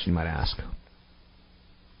 Good question, you might ask.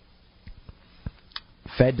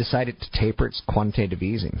 Fed decided to taper its quantitative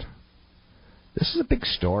easing. This is a big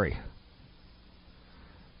story.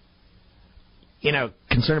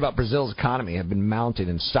 Concern about Brazil's economy have been mounting,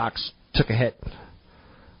 and stocks took a hit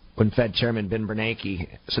when Fed Chairman Ben Bernanke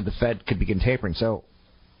said the Fed could begin tapering. So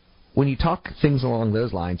when you talk things along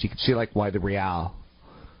those lines, you can see why the real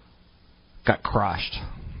got crushed.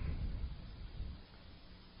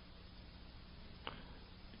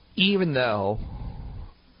 Even though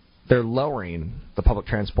they're lowering the public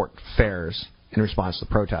transport fares in response to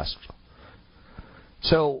the protests.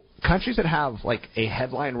 So countries that have a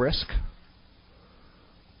headline risk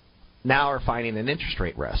now are finding an interest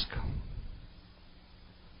rate risk.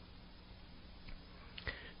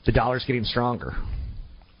 The dollar's getting stronger.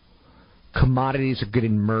 Commodities are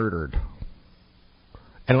getting murdered.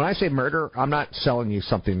 And when I say murder, I'm not selling you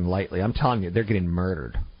something lightly. I'm telling you, they're getting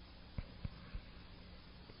murdered.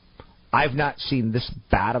 I've not seen this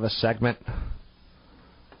bad of a segment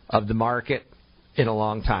of the market in a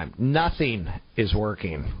long time. Nothing is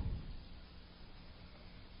working.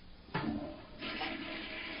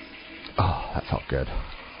 Oh, that felt good.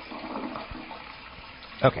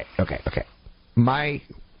 Okay. My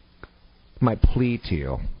plea to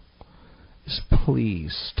you is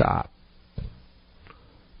please stop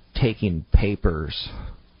taking papers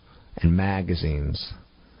and magazines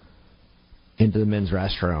into the men's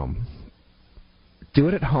restroom. Do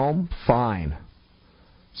it at home, fine.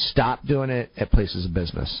 Stop doing it at places of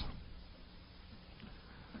business.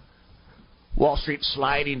 Wall Street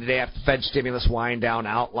sliding today after the Fed stimulus wind down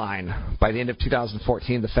outline. By the end of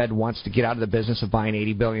 2014, the Fed wants to get out of the business of buying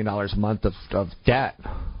 $80 billion a month of debt.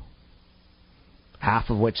 Half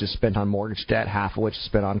of which is spent on mortgage debt, half of which is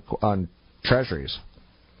spent on treasuries.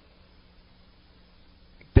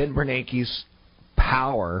 Ben Bernanke's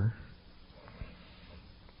power.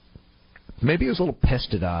 Maybe he was a little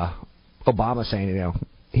pissed at Obama saying,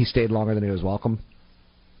 he stayed longer than he was welcome.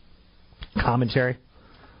 Commentary.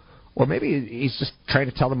 Or maybe he's just trying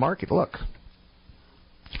to tell the market, look,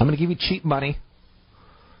 I'm going to give you cheap money,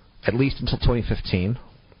 at least until 2015.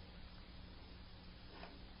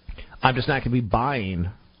 I'm just not going to be buying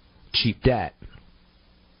cheap debt.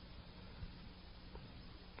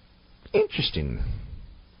 Interesting.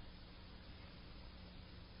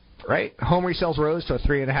 Right? Home resales rose to a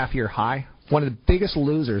 3.5-year high. One of the biggest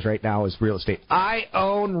losers right now is real estate. I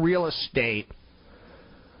own real estate.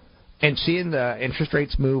 And seeing the interest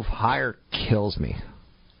rates move higher kills me.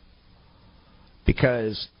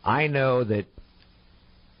 Because I know that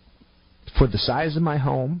for the size of my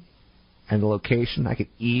home and the location, I could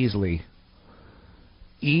easily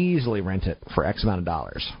rent it for X amount of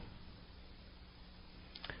dollars.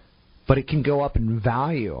 But it can go up in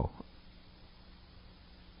value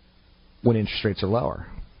when interest rates are lower.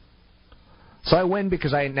 So I win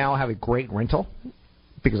because I now have a great rental,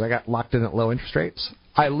 because I got locked in at low interest rates.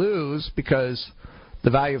 I lose because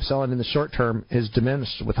the value of selling in the short term is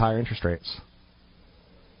diminished with higher interest rates.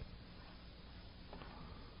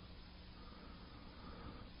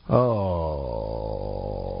 Oh.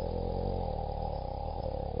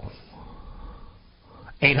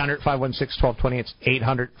 800-516-1220. It's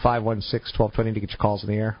 800-516-1220 to get your calls in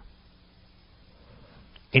the air.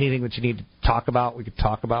 Anything that you need to talk about, we could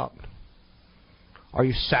talk about. Are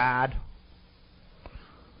you sad?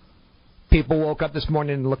 People woke up this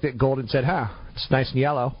morning and looked at gold and said, it's nice and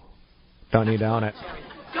yellow. Don't need to own it.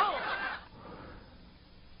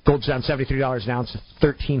 Gold's down $73 an ounce to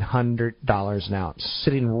 $1,300 an ounce.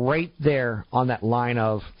 Sitting right there on that line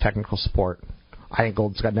of technical support. I think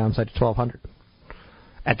gold's got downside to $1,200.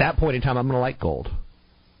 At that point in time, I'm going to like gold.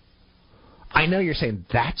 I know you're saying,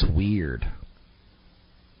 that's weird.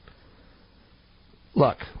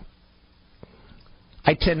 Look,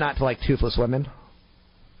 I tend not to like toothless women.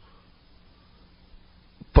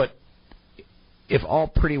 But if all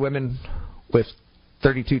pretty women with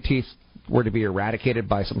 32 teeth were to be eradicated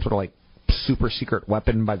by some sort of super secret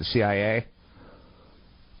weapon by the CIA,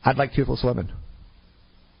 I'd like toothless women.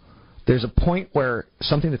 There's a point where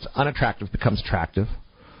something that's unattractive becomes attractive,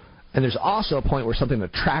 and there's also a point where something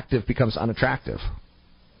attractive becomes unattractive.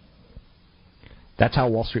 That's how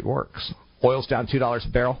Wall Street works. Oil's down $2 a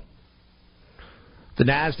barrel. The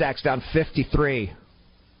Nasdaq's down 53.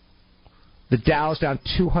 The Dow's down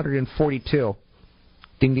 242.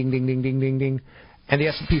 Ding, ding, ding, ding, ding, ding, ding. And the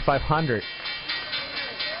S&P 500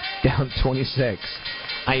 down 26.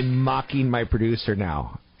 I'm mocking my producer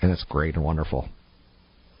now, and that's great and wonderful.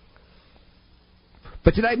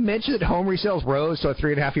 But did I mention that home resales rose to a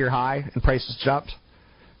 3.5-year high and prices jumped?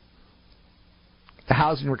 The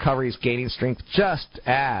housing recovery is gaining strength just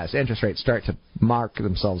as interest rates start to mark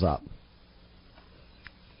themselves up.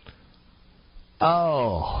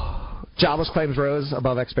 Oh, jobless claims rose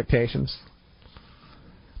above expectations.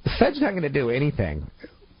 The Fed's not going to do anything,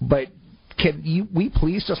 but can we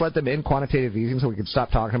please just let them in quantitative easing so we can stop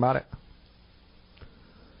talking about it?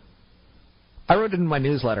 I wrote in my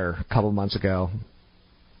newsletter a couple months ago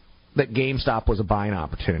that GameStop was a buying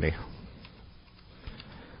opportunity.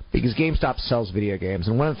 Because GameStop sells video games,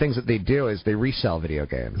 and one of the things that they do is they resell video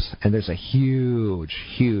games, and there's a huge,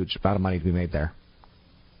 huge amount of money to be made there.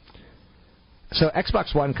 So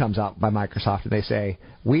Xbox One comes out by Microsoft, and they say,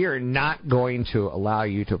 we are not going to allow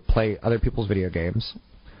you to play other people's video games,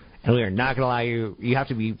 and we are not going to allow you have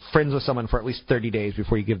to be friends with someone for at least 30 days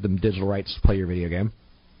before you give them digital rights to play your video game.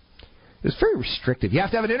 It's very restrictive. You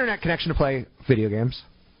have to have an internet connection to play video games.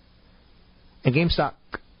 And GameStop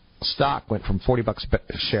stock went from $40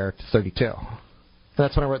 a share to $32. And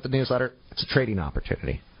that's when I wrote the newsletter. It's a trading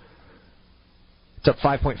opportunity. It's up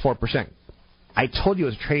 5.4%. I told you it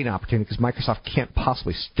was a trading opportunity because Microsoft can't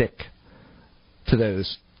possibly stick to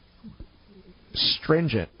those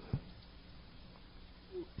stringent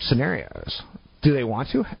scenarios. Do they want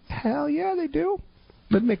to? Hell yeah, they do.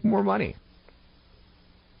 They'd make more money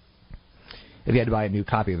if you had to buy a new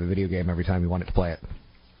copy of a video game every time you wanted to play it.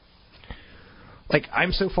 Like,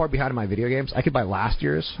 I'm so far behind in my video games, I could buy last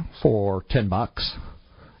year's for $10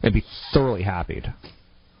 and be thoroughly happy.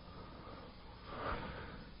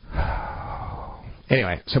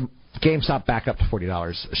 Anyway, so GameStop back up to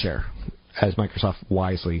 $40 a share as Microsoft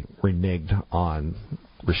wisely reneged on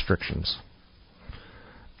restrictions.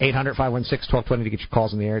 800-516-1220 to get your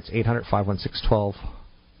calls in the air. It's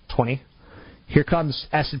 800-516-1220. Here comes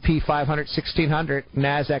S&P 500, 1600.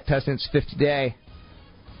 NASDAQ testing its 50-day.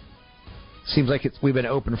 Seems like we've been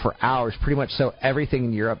open for hours. Pretty much so. Everything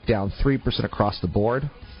in Europe down 3% across the board.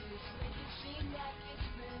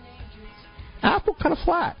 Apple kind of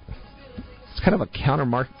flat. It's kind of a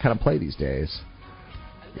counter-market kind of play these days.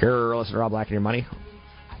 You're listening to Rob Black and Your Money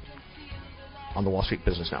on the Wall Street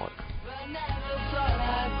Business Network.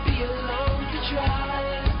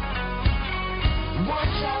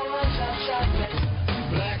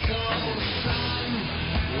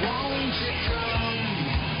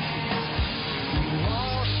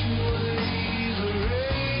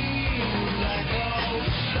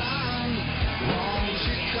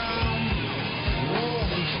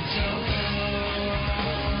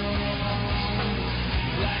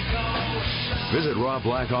 Visit Rob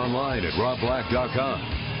Black online at robblack.com.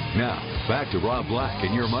 Now, back to Rob Black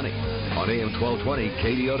and Your Money on AM 1220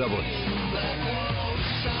 KDOW.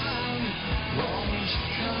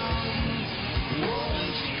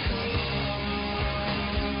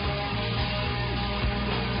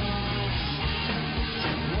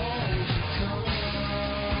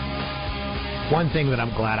 One thing that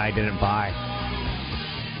I'm glad I didn't buy,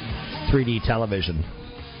 3D television.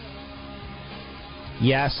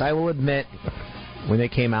 Yes, I will admit, when they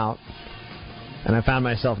came out, and I found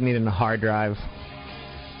myself needing a hard drive,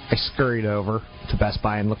 I scurried over to Best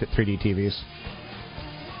Buy and looked at 3D TVs.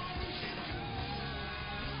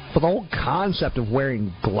 But the whole concept of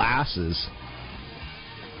wearing glasses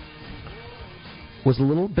was a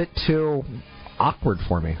little bit too awkward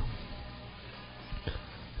for me.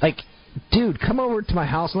 Like, dude, come over to my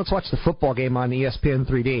house and let's watch the football game on ESPN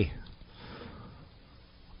 3D.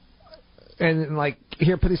 And, like,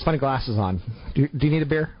 here, put these funny glasses on. Do you need a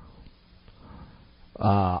beer?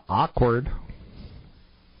 Awkward.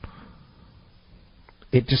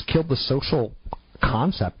 It just killed the social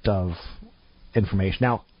concept of information.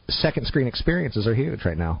 Now, second screen experiences are huge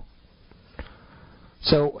right now.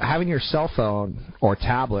 So having your cell phone or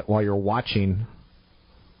tablet while you're watching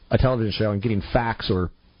a television show and getting facts or,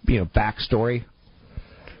 backstory,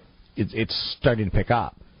 it's starting to pick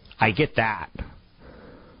up. I get that.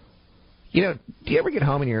 Do you ever get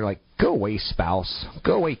home and you're like, go away, spouse.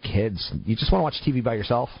 Go away, kids. You just want to watch TV by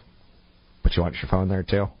yourself? But you want your phone there,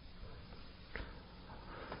 too?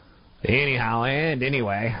 Anyhow, and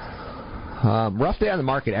anyway, rough day on the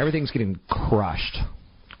market. Everything's getting crushed.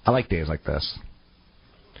 I like days like this.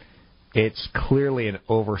 It's clearly an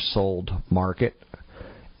oversold market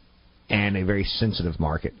and a very sensitive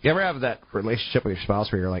market. You ever have that relationship with your spouse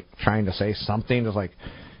where you're, like, trying to say something that's like,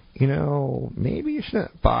 maybe you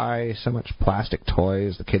shouldn't buy so much plastic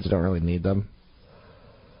toys. The kids don't really need them.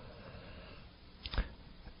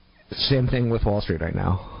 Same thing with Wall Street right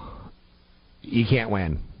now. You can't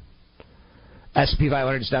win. S&P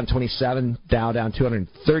 500 is down 27, Dow down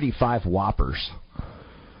 235 whoppers.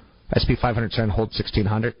 S&P 500 trying to hold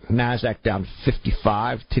 1,600. NASDAQ down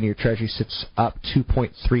 55. 10-year Treasury sits up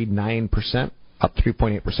 2.39%, up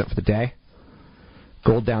 3.8% for the day.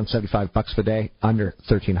 Gold down $75 for the day, under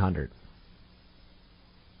 1,300.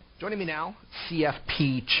 Joining me now,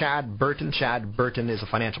 CFP Chad Burton. Chad Burton is a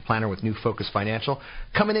financial planner with New Focus Financial.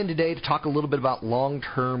 Coming in today to talk a little bit about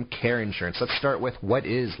long-term care insurance. Let's start with, what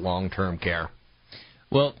is long-term care?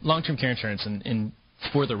 Well, long-term care insurance, and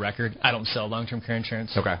for the record, I don't sell long-term care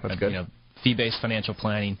insurance. Okay, that's good. Fee-based financial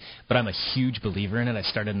planning, but I'm a huge believer in it. I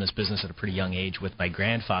started in this business at a pretty young age with my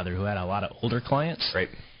grandfather, who had a lot of older clients. Right.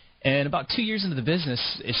 And about 2 years into the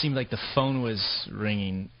business, it seemed like the phone was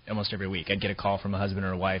ringing almost every week. I'd get a call from a husband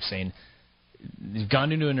or a wife saying, they've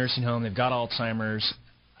gone into a nursing home, they've got Alzheimer's,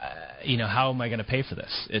 how am I going to pay for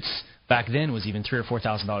this? It's back then was even $3,000 or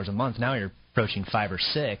 $4,000 a month. Now you're approaching $5,000 or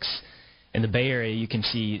 $6,000. In the Bay Area, you can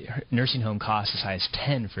see nursing home costs as high as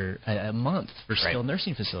 $10,000 for a month for a skilled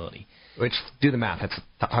nursing facility. Which, do the math, that's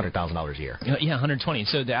 $100,000 a year. Yeah, $120,000.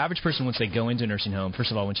 So the average person, once they go into a nursing home,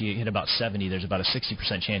 first of all, once you hit about 70, there's about a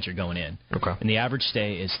 60% chance you're going in. Okay. And the average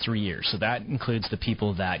stay is 3 years. So that includes the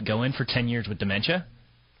people that go in for 10 years with dementia,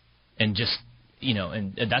 and just,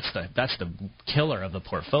 and that's the killer of the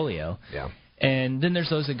portfolio. Yeah. And then there's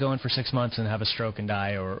those that go in for 6 months and have a stroke and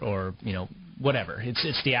die, or whatever.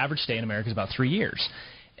 It's the average stay in America is about 3 years,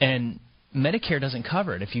 and Medicare doesn't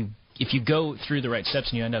cover it. If you go through the right steps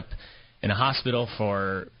and you end up in a hospital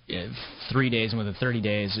for 3 days and within 30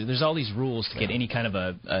 days, there's all these rules to get any kind of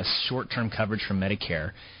a short-term coverage from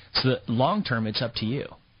Medicare. So the long-term, it's up to you.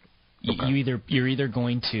 Okay. You're either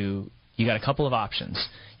going to, you got a couple of options.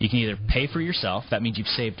 You can either pay for yourself. That means you've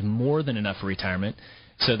saved more than enough for retirement.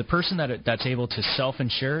 So the person that's able to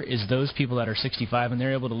self-insure is those people that are 65 and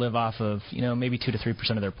they're able to live off of, maybe 2 to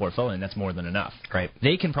 3% of their portfolio, and that's more than enough. Right.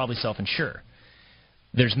 They can probably self-insure.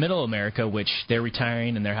 There's middle America, which they're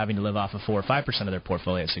retiring and they're having to live off of 4 or 5% of their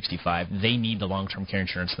portfolio at 65. They need the long-term care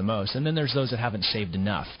insurance the most. And then there's those that haven't saved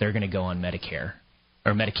enough. They're going to go on Medicare,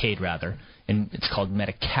 or Medicaid rather, and it's called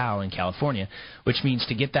Medi-Cal in California, which means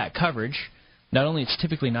to get that coverage, not only it's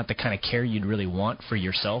typically not the kind of care you'd really want for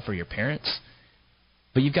yourself or your parents,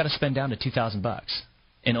 but you've got to spend down to $2,000,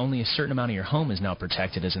 and only a certain amount of your home is now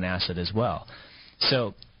protected as an asset as well.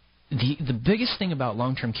 So the biggest thing about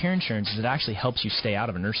long-term care insurance is it actually helps you stay out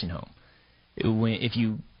of a nursing home. If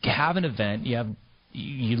you have an event,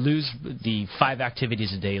 you lose the 5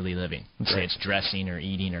 activities of daily living. Let's say it's dressing or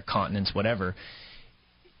eating or continence, whatever.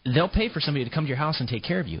 They'll pay for somebody to come to your house and take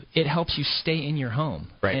care of you. It helps you stay in your home.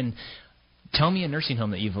 Right. And tell me a nursing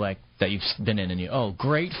home that you've been in and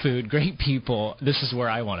great food, great people. This is where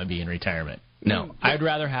I want to be in retirement. No, I'd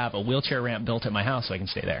rather have a wheelchair ramp built at my house so I can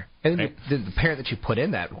stay there. And right? the parent that you put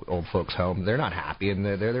in that old folks' home, they're not happy, and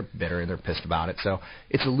they're bitter, and they're pissed about it. So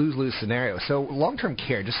it's a lose-lose scenario. So long-term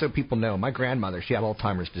care, just so people know, my grandmother, she had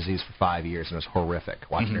Alzheimer's disease for 5 years, and it was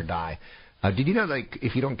horrific watching her die. Did you know,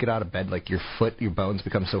 if you don't get out of bed, your bones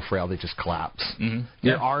become so frail they just collapse? Mm-hmm.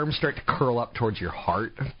 Your arms start to curl up towards your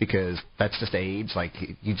heart because that's just age.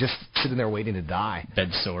 You just sitting there waiting to die. Bed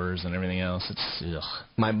sores and everything else.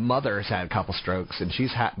 My mother has had a couple strokes, and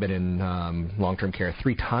she's been in long-term care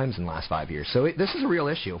 3 times in the last 5 years. So this is a real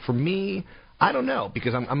issue. For me, I don't know,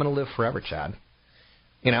 because I'm going to live forever, Chad.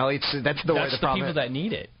 That's the way the problem people that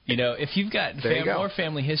need it. If you've got more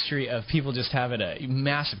family history of people just having a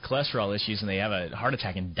massive cholesterol issues and they have a heart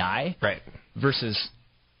attack and die, right? Versus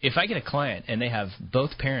if I get a client and they have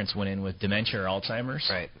both parents went in with dementia or Alzheimer's,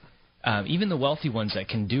 right? Even the wealthy ones that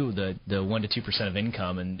can do the 1 to 2% of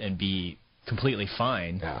income and be completely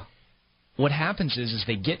fine. Yeah. What happens is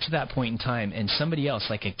they get to that point in time and somebody else,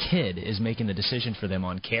 like a kid, is making the decision for them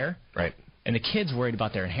on care. Right. And the kid's worried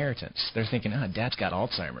about their inheritance. They're thinking, Dad's got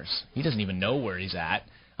Alzheimer's. He doesn't even know where he's at.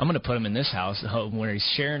 I'm going to put him in this house where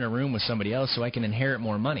he's sharing a room with somebody else so I can inherit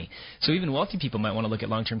more money. So even wealthy people might want to look at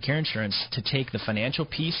long-term care insurance to take the financial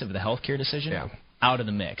piece of the health care decision out of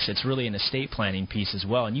the mix. It's really an estate planning piece as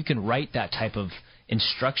well, and you can write that type of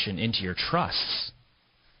instruction into your trusts.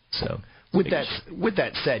 So with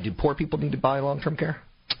that said, do poor people need to buy long-term care?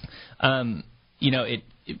 You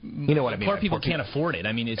know what I mean. Poor people can't afford it.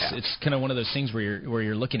 I mean, it's kind of one of those things where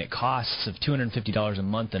you're looking at costs of $250 a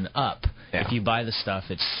month and up. Yeah. If you buy the stuff,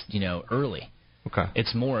 it's early. Okay.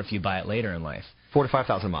 It's more if you buy it later in life. $4,000 to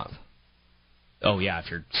 $5,000 a month. Oh yeah, if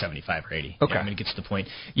you're 75 or 80. Okay. Yeah, it gets to the point.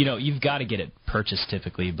 You've got to get it purchased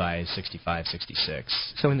typically by 65,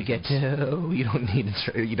 66. So in the get-go, you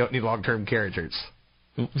don't need long-term care insurance.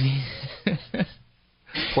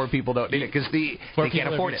 Poor people don't need it because they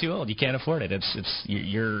can't afford it. Too old. You can't afford it. It's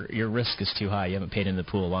your risk is too high. You haven't paid into the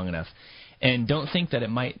pool long enough. And don't think that it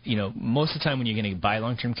might, most of the time when you're going to buy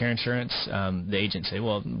long-term care insurance, the agents say,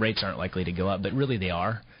 well, rates aren't likely to go up, but really they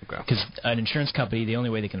are. Because an insurance company, the only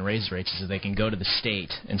way they can raise rates is if they can go to the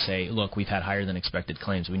state and say, look, we've had higher than expected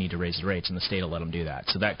claims, we need to raise the rates, and the state will let them do that.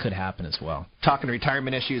 So that could happen as well. Talking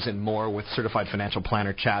retirement issues and more with certified financial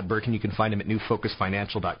planner Chad Burton. You can find him at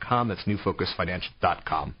newfocusfinancial.com. That's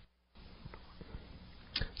newfocusfinancial.com.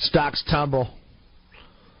 Stocks tumble.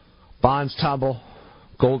 Bonds tumble.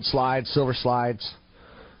 Gold slides, silver slides.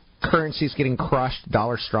 Currency's getting crushed,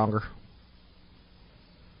 dollar stronger.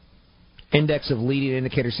 Index of leading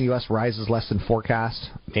indicators in the U.S. rises less than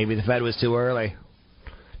forecast. Maybe the Fed was too early.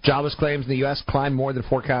 Jobless claims in the U.S. climbed more than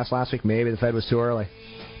forecast last week. Maybe the Fed was too early.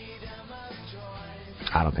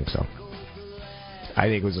 I don't think so. I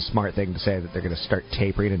think it was a smart thing to say that they're going to start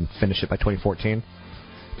tapering and finish it by 2014.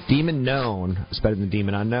 Demon known is better than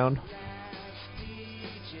demon unknown.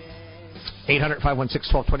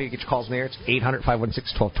 800-516-1220 to get your calls in the air. It's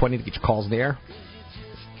 800-516-1220 to get your calls in the air.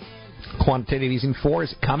 Quantitative easing 4,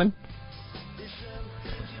 is it coming?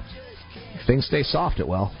 If things stay soft, it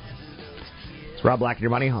will. It's Rob Black and Your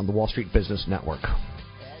Money on the Wall Street Business Network.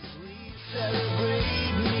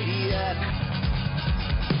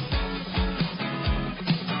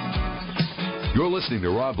 You're listening to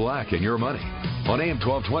Rob Black and Your Money on AM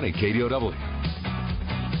 1220 KDOW.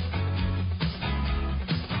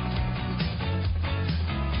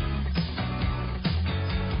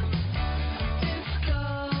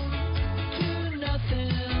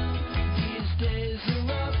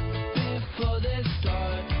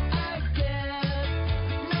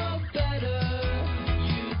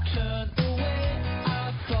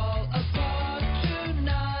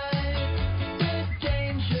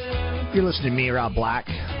 You're listening to me, Rob Black.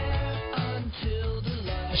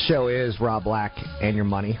 The show is Rob Black and Your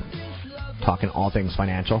Money, talking all things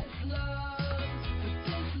financial.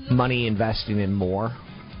 Money, investing, and more.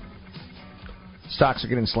 Stocks are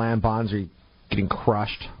getting slammed. Bonds are getting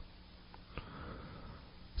crushed.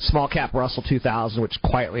 Small cap Russell 2000, which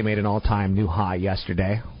quietly made an all-time new high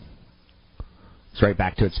yesterday. It's right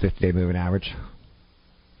back to its 50-day moving average.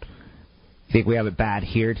 You think we have it bad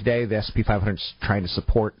here today? The S&P 500 is trying to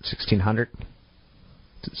support 1,600.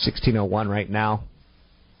 It's at 1,601 right now.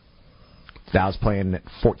 The Dow's playing at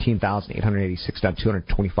 14,886, down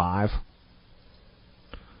 225.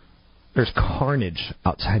 There's carnage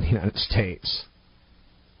outside the United States.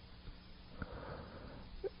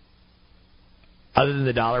 Other than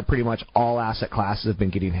the dollar, pretty much all asset classes have been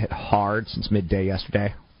getting hit hard since midday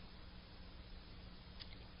yesterday.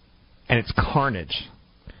 And it's carnage.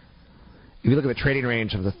 If you look at the trading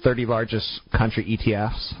range of the 30 largest country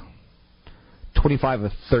ETFs, 25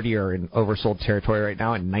 of 30 are in oversold territory right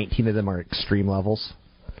now, and 19 of them are extreme levels,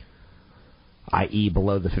 i.e.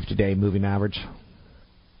 below the 50-day moving average.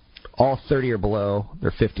 All 30 are below their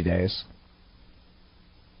 50 days.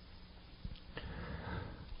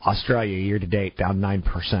 Australia, year-to-date, down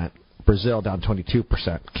 9%. Brazil, down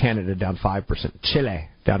 22%. Canada, down 5%. Chile,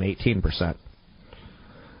 down 18%.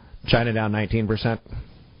 China, down 19%.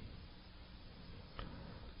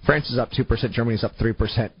 France is up 2%, Germany's up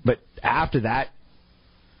 3%. But after that,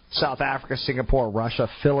 South Africa, Singapore, Russia,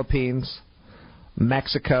 Philippines,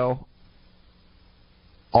 Mexico,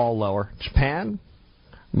 all lower. Japan,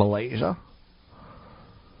 Malaysia,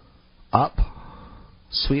 up.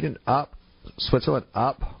 Sweden, up. Switzerland,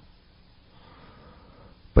 up.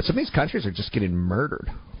 But some of these countries are just getting murdered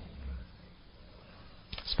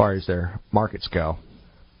as far as their markets go.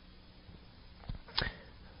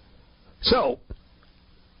 So,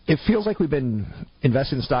 it feels like we've been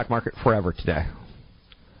investing in the stock market forever today.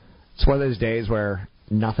 It's one of those days where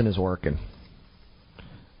nothing is working.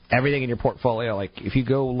 Everything in your portfolio, like if you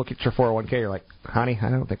go look at your 401k, you're like, honey, I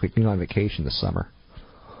don't think we can go on vacation this summer.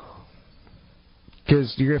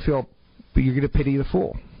 Because you're going to pity the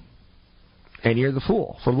fool. And you're the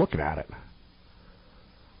fool for looking at it.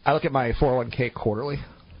 I look at my 401k quarterly.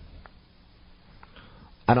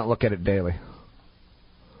 I don't look at it daily.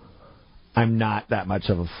 I'm not that much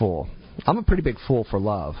of a fool. I'm a pretty big fool for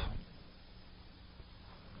love.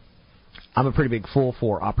 I'm a pretty big fool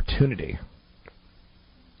for opportunity.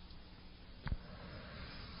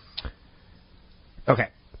 Okay,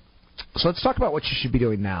 so let's talk about what you should be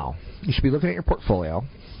doing now. You should be looking at your portfolio,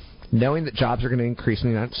 knowing that jobs are going to increase in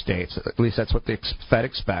the United States. At least that's what the Fed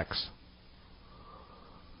expects.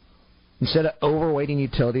 Instead of overweighting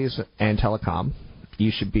utilities and telecom,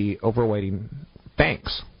 you should be overweighting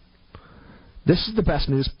banks. This is the best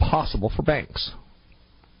news possible for banks.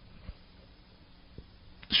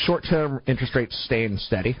 Short-term interest rates staying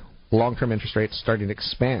steady. Long-term interest rates starting to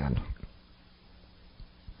expand.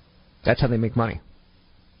 That's how they make money.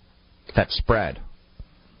 that spread.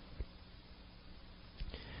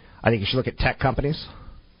 I think you should look at tech companies.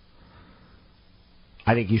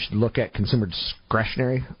 I think you should look at consumer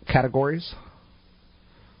discretionary categories.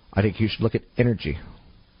 I think you should look at energy.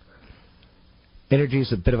 Energy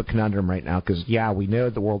is a bit of a conundrum right now because, yeah, we know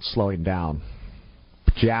the world's slowing down.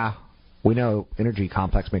 But, yeah, we know energy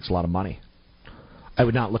complex makes a lot of money. I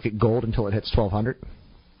would not look at gold until it hits 1,200.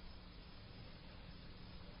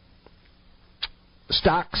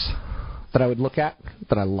 Stocks that I would look at,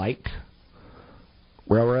 that I like,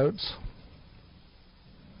 railroads.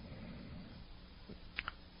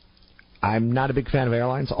 I'm not a big fan of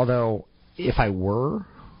airlines, although if I were,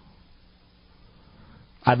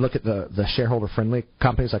 I'd look at the shareholder-friendly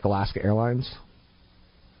companies like Alaska Airlines.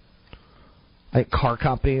 I think car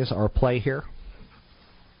companies are a play here.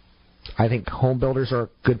 I think home builders are a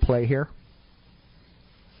good play here.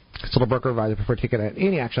 Consultant broker advisor prefer to take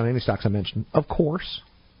any action on any stocks I mentioned, of course.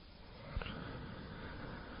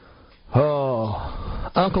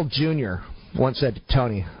 Oh, Uncle Junior once said to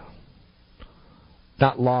Tony,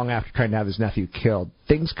 not long after trying to have his nephew killed,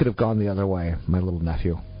 things could have gone the other way, my little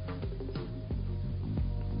nephew.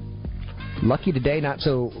 Lucky today, not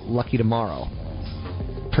so lucky tomorrow.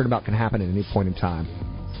 Turnabout can happen at any point in time.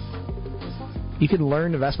 You can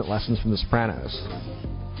learn investment lessons from The Sopranos.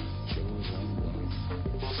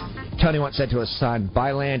 Tony once said to his son,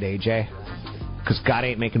 buy land, AJ, because God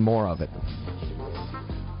ain't making more of it.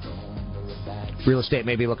 Real estate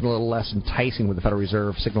may be looking a little less enticing with the Federal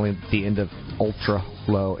Reserve signaling the end of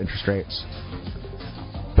ultra-low interest rates.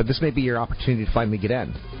 But this may be your opportunity to finally get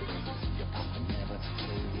in.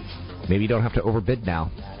 Maybe you don't have to overbid now.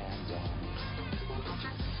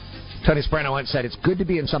 Tony Soprano once said, it's good to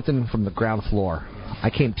be in something from the ground floor. I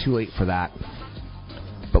came too late for that.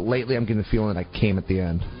 But lately I'm getting the feeling that I came at the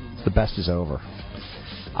end. The best is over.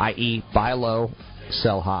 I.e., buy low,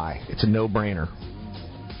 sell high. It's a no-brainer.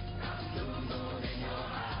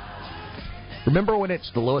 Remember when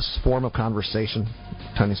it's the lowest form of conversation?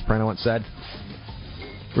 Tony Soprano once said.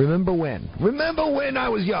 Remember when? Remember when I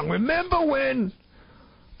was young? Remember when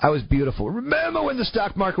I was beautiful? Remember when the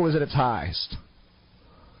stock market was at its highest?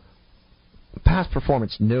 Past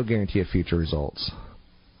performance, no guarantee of future results.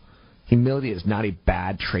 Humility is not a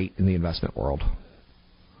bad trait in the investment world.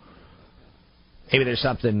 Maybe there's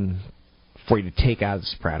something for you to take out of The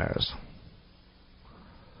Sopranos.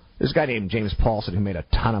 There's a guy named James Paulson who made a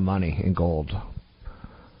ton of money in gold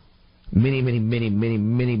many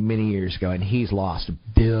years ago, and he's lost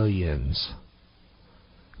billions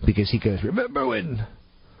because he goes, remember when?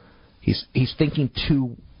 He's thinking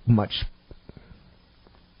too much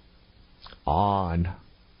on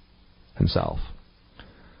himself.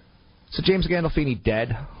 So James Gandolfini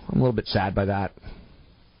dead. I'm a little bit sad by that.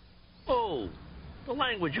 Oh, the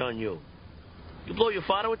language on you. You blow your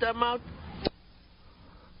father with that mouth?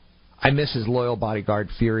 I miss his loyal bodyguard,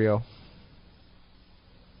 Furio.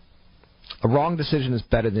 A wrong decision is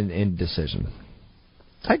better than an indecision.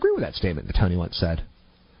 I agree with that statement that Tony once said.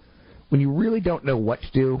 When you really don't know what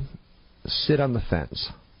to do, sit on the fence.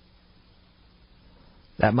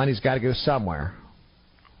 That money's got to go somewhere.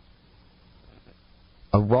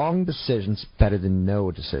 A wrong decision's better than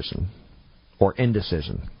no decision or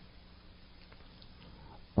indecision.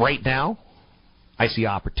 Right now, I see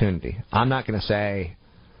opportunity. I'm not going to say,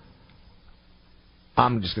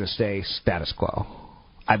 I'm just going to stay status quo.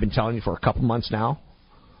 I've been telling you for a couple months now,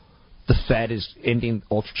 the Fed is ending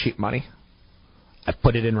ultra-cheap money. I've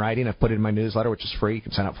put it in writing. I've put it in my newsletter, which is free. You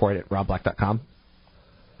can sign up for it at robblack.com.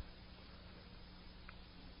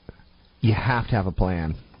 You have to have a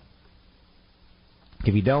plan.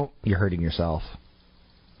 If you don't, you're hurting yourself.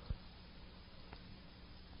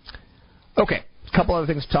 Okay, a couple other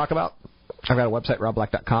things to talk about. I've got a website,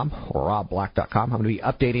 robblack.com or robblack.com. I'm going to be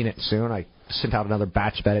updating it soon. I sent out another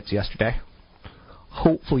batch of edits yesterday.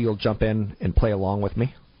 Hopefully you'll jump in and play along with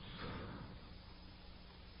me.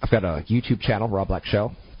 I've got a YouTube channel, Rob Black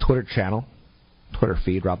Show, Twitter channel, Twitter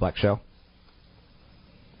feed, Rob Black Show.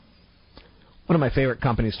 One of my favorite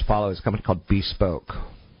companies to follow is a company called Bespoke.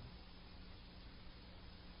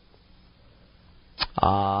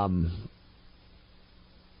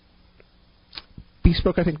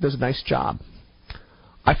 Bespoke, I think, does a nice job.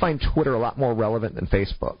 I find Twitter a lot more relevant than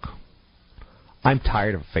Facebook. I'm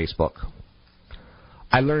tired of Facebook.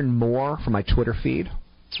 I learn more from my Twitter feed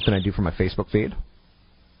than I do from my Facebook feed.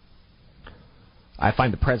 I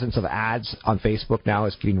find the presence of ads on Facebook now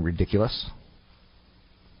is getting ridiculous.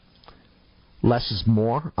 Less is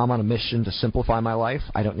more. I'm on a mission to simplify my life.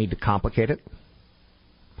 I don't need to complicate it.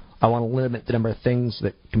 I want to limit the number of things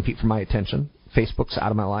that compete for my attention. Facebook's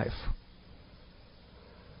out of my life.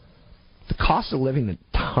 the cost of living and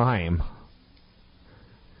time,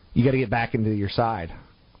 you got to get back into your side.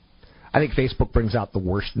 I think Facebook brings out the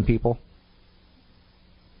worst in people.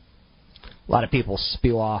 A lot of people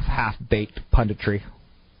spew off half-baked punditry.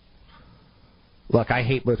 Look, I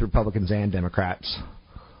hate both Republicans and Democrats.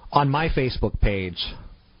 On my Facebook page,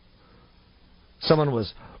 someone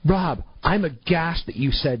was, Rob, I'm aghast that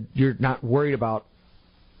you said you're not worried about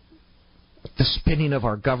the spinning of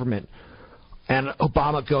our government and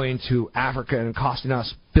Obama going to Africa and costing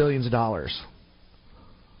us billions of dollars.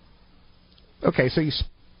 Okay, so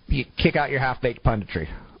you kick out your half-baked punditry.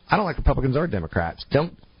 I don't like Republicans or Democrats.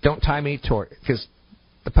 Don't tie me toward, because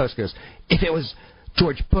the Post goes, if it was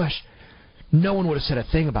George Bush, no one would have said a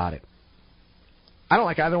thing about it. I don't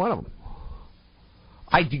like either one of them.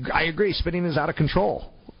 I agree, spending is out of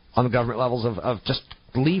control on the government levels of just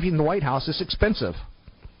leaving the White House is expensive.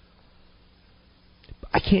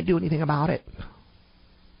 I can't do anything about it.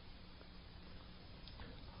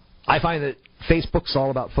 I find that Facebook's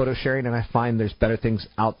all about photo sharing, and I find there's better things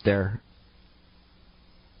out there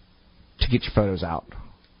to get your photos out,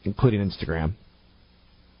 including Instagram.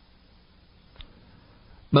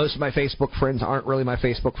 Most of my Facebook friends aren't really my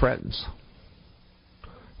Facebook friends.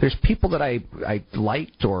 There's people that I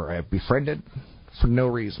liked or I befriended for no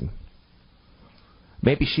reason.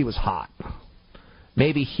 Maybe she was hot.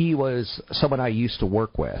 Maybe he was someone I used to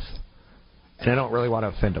work with. And I don't really want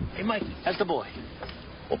to offend him. Hey, Mikey, that's the boy.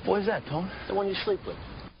 What boy is that, Tone? The one you sleep with.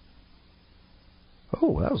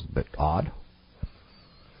 Oh, that was a bit odd.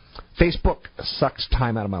 Facebook sucks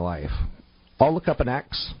time out of my life. I'll look up an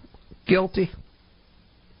ex. Guilty.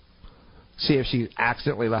 See if she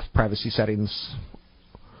accidentally left privacy settings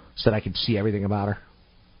so that I could see everything about her.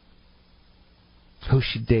 Who's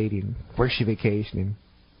she dating? Where's she vacationing?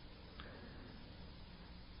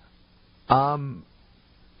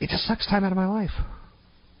 It just sucks time out of my life.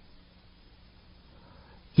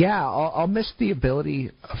 Yeah, I'll miss the ability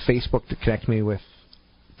of Facebook to connect me with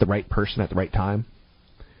the right person at the right time.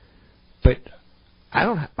 But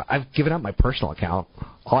I've given up my personal account.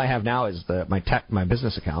 All I have now is my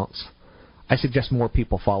business accounts. I suggest more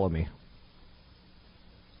people follow me.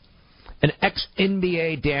 An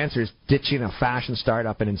ex-NBA dancer is ditching a fashion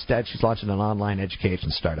startup, and instead she's launching an online education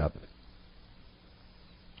startup.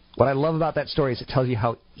 What I love about that story is it tells you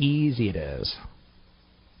how easy it is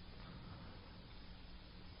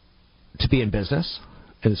to be in business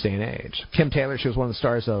in this day and age. Kim Taylor, she was one of the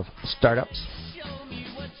stars of Startups.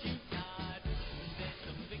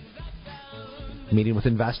 Meeting with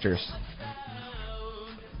investors.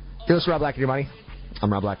 Hey, this is Rob Black and Your Money.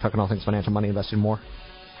 I'm Rob Black, talking all things financial, money, investing, more.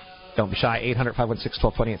 Don't be shy.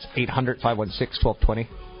 800-516-1220. It's 800-516-1220.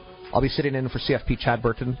 I'll be sitting in for CFP Chad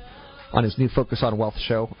Burton on his new Focus on Wealth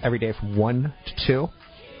show every day from 1 to 2.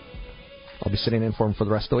 I'll be sitting in for him for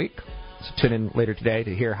the rest of the week. So tune in later today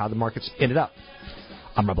to hear how the markets ended up.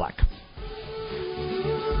 I'm Rob Black.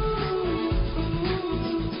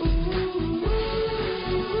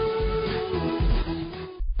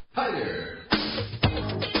 Hi there.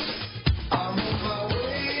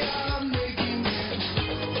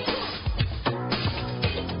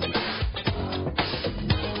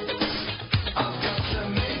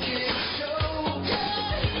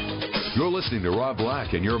 You're listening to Rob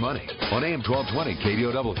Black and Your Money on AM 1220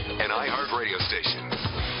 KDOW, an iHeart radio station.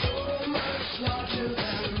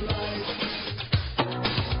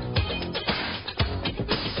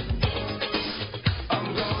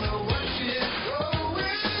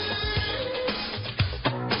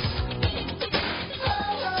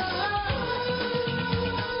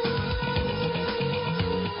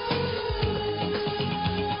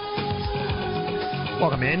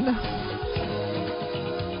 Welcome in.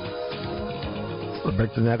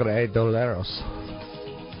 Roberto Negro de Doladeros.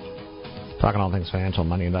 Talking all things financial,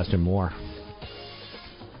 money, investing, more.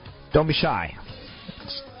 Don't be shy.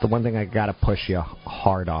 It's the one thing I got to push you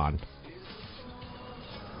hard on.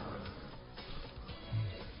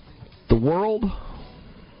 The world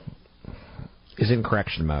is in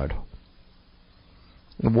correction mode.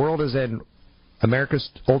 The world is in America's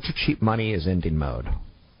ultra cheap money is ending mode.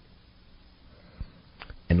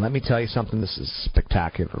 And let me tell you something, this is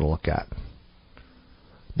spectacular to look at.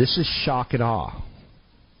 This is shock and awe.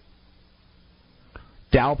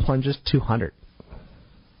 Dow plunges 200.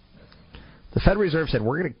 The Federal Reserve said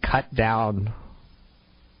we're going to cut down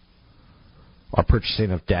our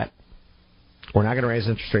purchasing of debt. We're not going to raise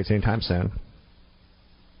interest rates anytime soon.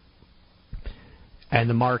 And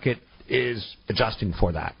the market is adjusting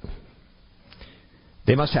for that.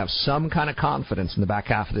 They must have some kind of confidence in the back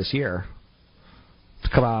half of this year to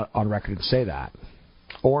come out on record and say that.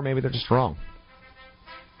 Or maybe they're just wrong.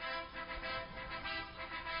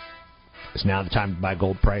 It's now the time to buy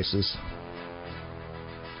gold prices.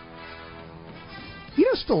 You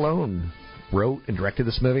know, Stallone wrote and directed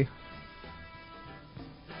this movie.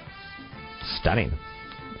 Stunning.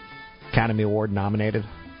 Academy Award nominated.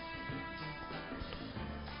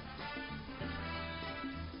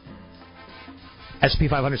 S&P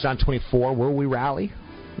 500's down 24. Will we rally?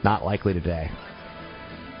 Not likely today.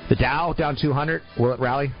 The Dow down 200. Will it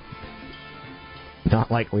rally?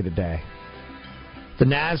 Not likely today. The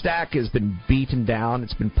NASDAQ has been beaten down.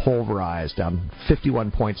 It's been pulverized, down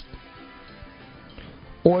 51 points.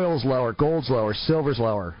 Oil's lower, gold's lower, silver's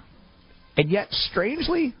lower. And yet,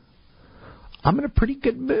 strangely, I'm in a pretty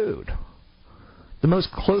good mood. The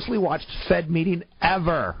most closely watched Fed meeting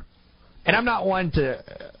ever. And I'm not one to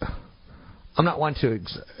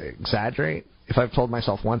exaggerate. If I've told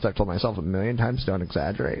myself once, I've told myself a million times, don't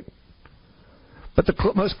exaggerate. But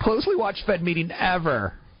the most closely watched Fed meeting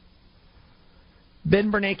ever.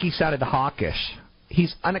 Ben Bernanke sounded hawkish.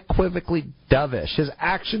 He's unequivocally dovish. His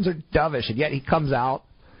actions are dovish, and yet he comes out,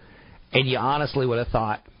 and you honestly would have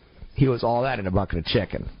thought he was all that in a bucket of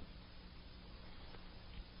chicken.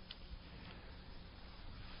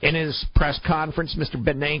 In his press conference, Mr.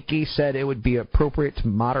 Bernanke said it would be appropriate to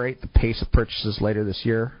moderate the pace of purchases later this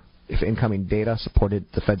year if incoming data supported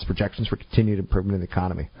the Fed's projections for continued improvement in the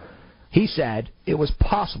economy. He said it was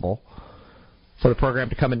possible for the program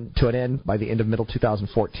to come to an end by the end of middle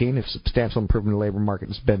 2014 if substantial improvement in the labor market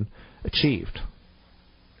has been achieved.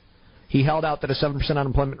 He held out that a 7%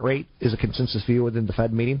 unemployment rate is a consensus view within the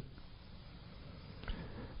Fed meeting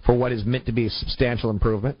for what is meant to be a substantial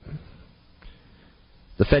improvement.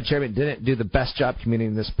 The Fed chairman didn't do the best job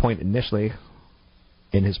communicating this point initially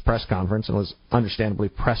in his press conference and was understandably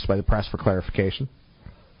pressed by the press for clarification.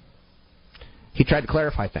 He tried to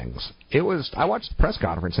clarify things. I watched the press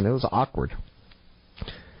conference and it was awkward.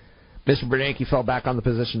 Mr. Bernanke fell back on the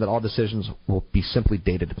position that all decisions will be simply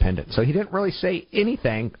data dependent. So he didn't really say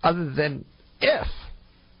anything other than if.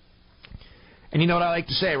 And you know what I like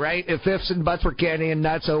to say, right? If ifs and buts were candy and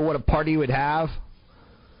nuts, oh, what a party you would have.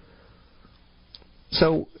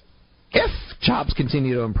 So if jobs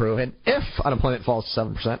continue to improve and if unemployment falls to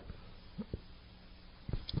 7%,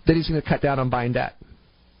 then he's going to cut down on buying debt.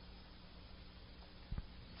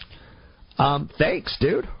 Thanks,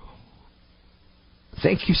 dude.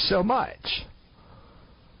 Thank you so much.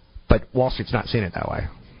 But Wall Street's not seeing it that way.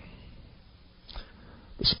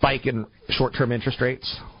 The spike in short-term interest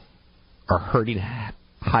rates are hurting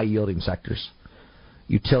high-yielding sectors.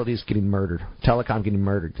 Utilities getting murdered. Telecom getting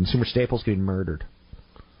murdered. Consumer staples getting murdered.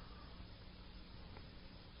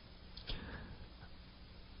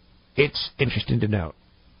 It's interesting to note.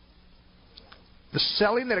 The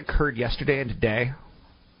selling that occurred yesterday and today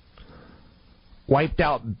wiped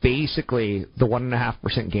out basically the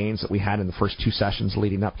 1.5% gains that we had in the first two sessions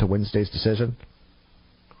leading up to Wednesday's decision.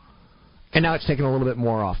 And now it's taken a little bit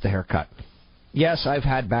more off the haircut. Yes, I've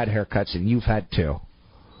had bad haircuts, and you've had too.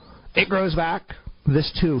 It grows back.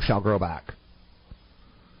 This too shall grow back.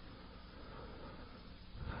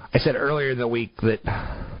 I said earlier in the week that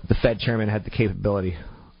the Fed chairman had the capability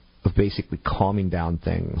of basically calming down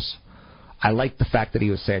things. I like the fact that he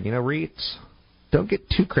was saying, REITs, don't get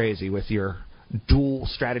too crazy with your dual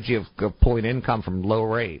strategy of pulling income from low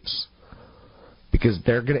rates because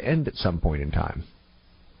they're going to end at some point in time.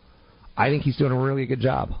 I think he's doing a really good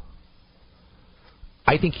job.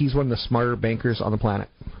 I think he's one of the smarter bankers on the planet.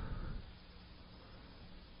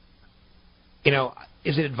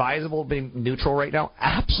 Is it advisable being neutral right now?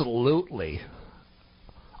 Absolutely.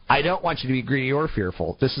 I don't want you to be greedy or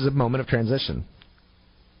fearful. This is a moment of transition.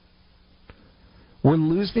 We're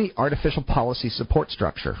losing the artificial policy support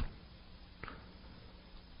structure.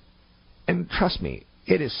 And trust me,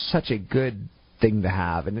 it is such a good thing to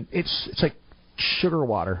have. And it's like sugar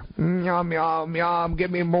water. Yum, yum, yum.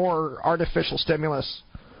 Give me more artificial stimulus.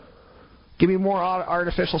 Give me more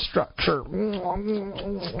artificial structure.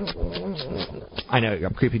 I know,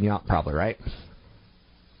 I'm creeping you out probably, right?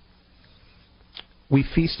 We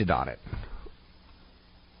feasted on it.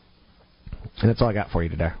 And that's all I got for you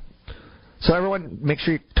today. So everyone, make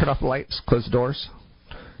sure you turn off the lights, close the doors.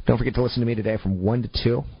 Don't forget to listen to me today from 1 to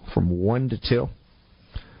 2. From 1 to 2.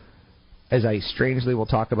 As I strangely will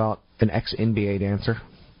talk about an ex-NBA dancer.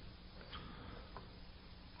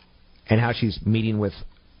 And how she's meeting with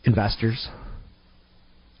investors.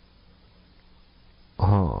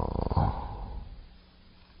 Oh.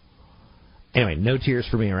 Anyway, no tears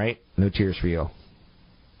for me, right? No tears for you.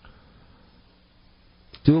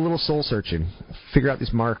 Do a little soul searching. Figure out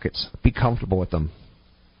these markets. Be comfortable with them.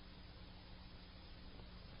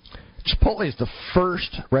 Chipotle is the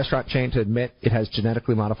first restaurant chain to admit it has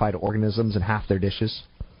genetically modified organisms in half their dishes.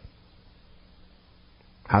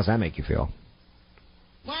 How's that make you feel?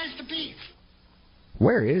 Where's the beef?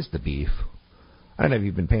 Where is the beef? I don't know if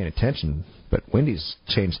you've been paying attention, but Wendy's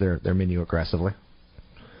changed their menu aggressively.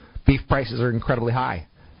 Beef prices are incredibly high.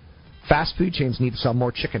 Fast food chains need to sell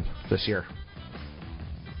more chicken this year.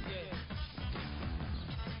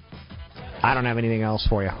 I don't have anything else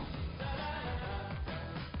for you.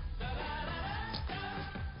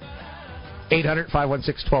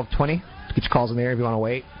 800-516-1220. Get your calls in there if you want to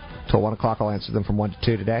wait. Until 1 o'clock, I'll answer them from 1 to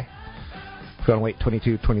 2 today. If you want to wait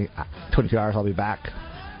 22 hours, I'll be back.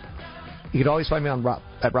 You can always find me on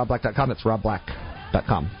at robblack.com. That's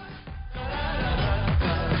robblack.com.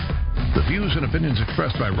 The views and opinions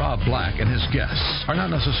expressed by Rob Black and his guests are not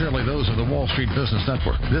necessarily those of the Wall Street Business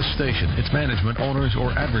Network, this station, its management, owners,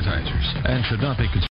 or advertisers, and should not be considered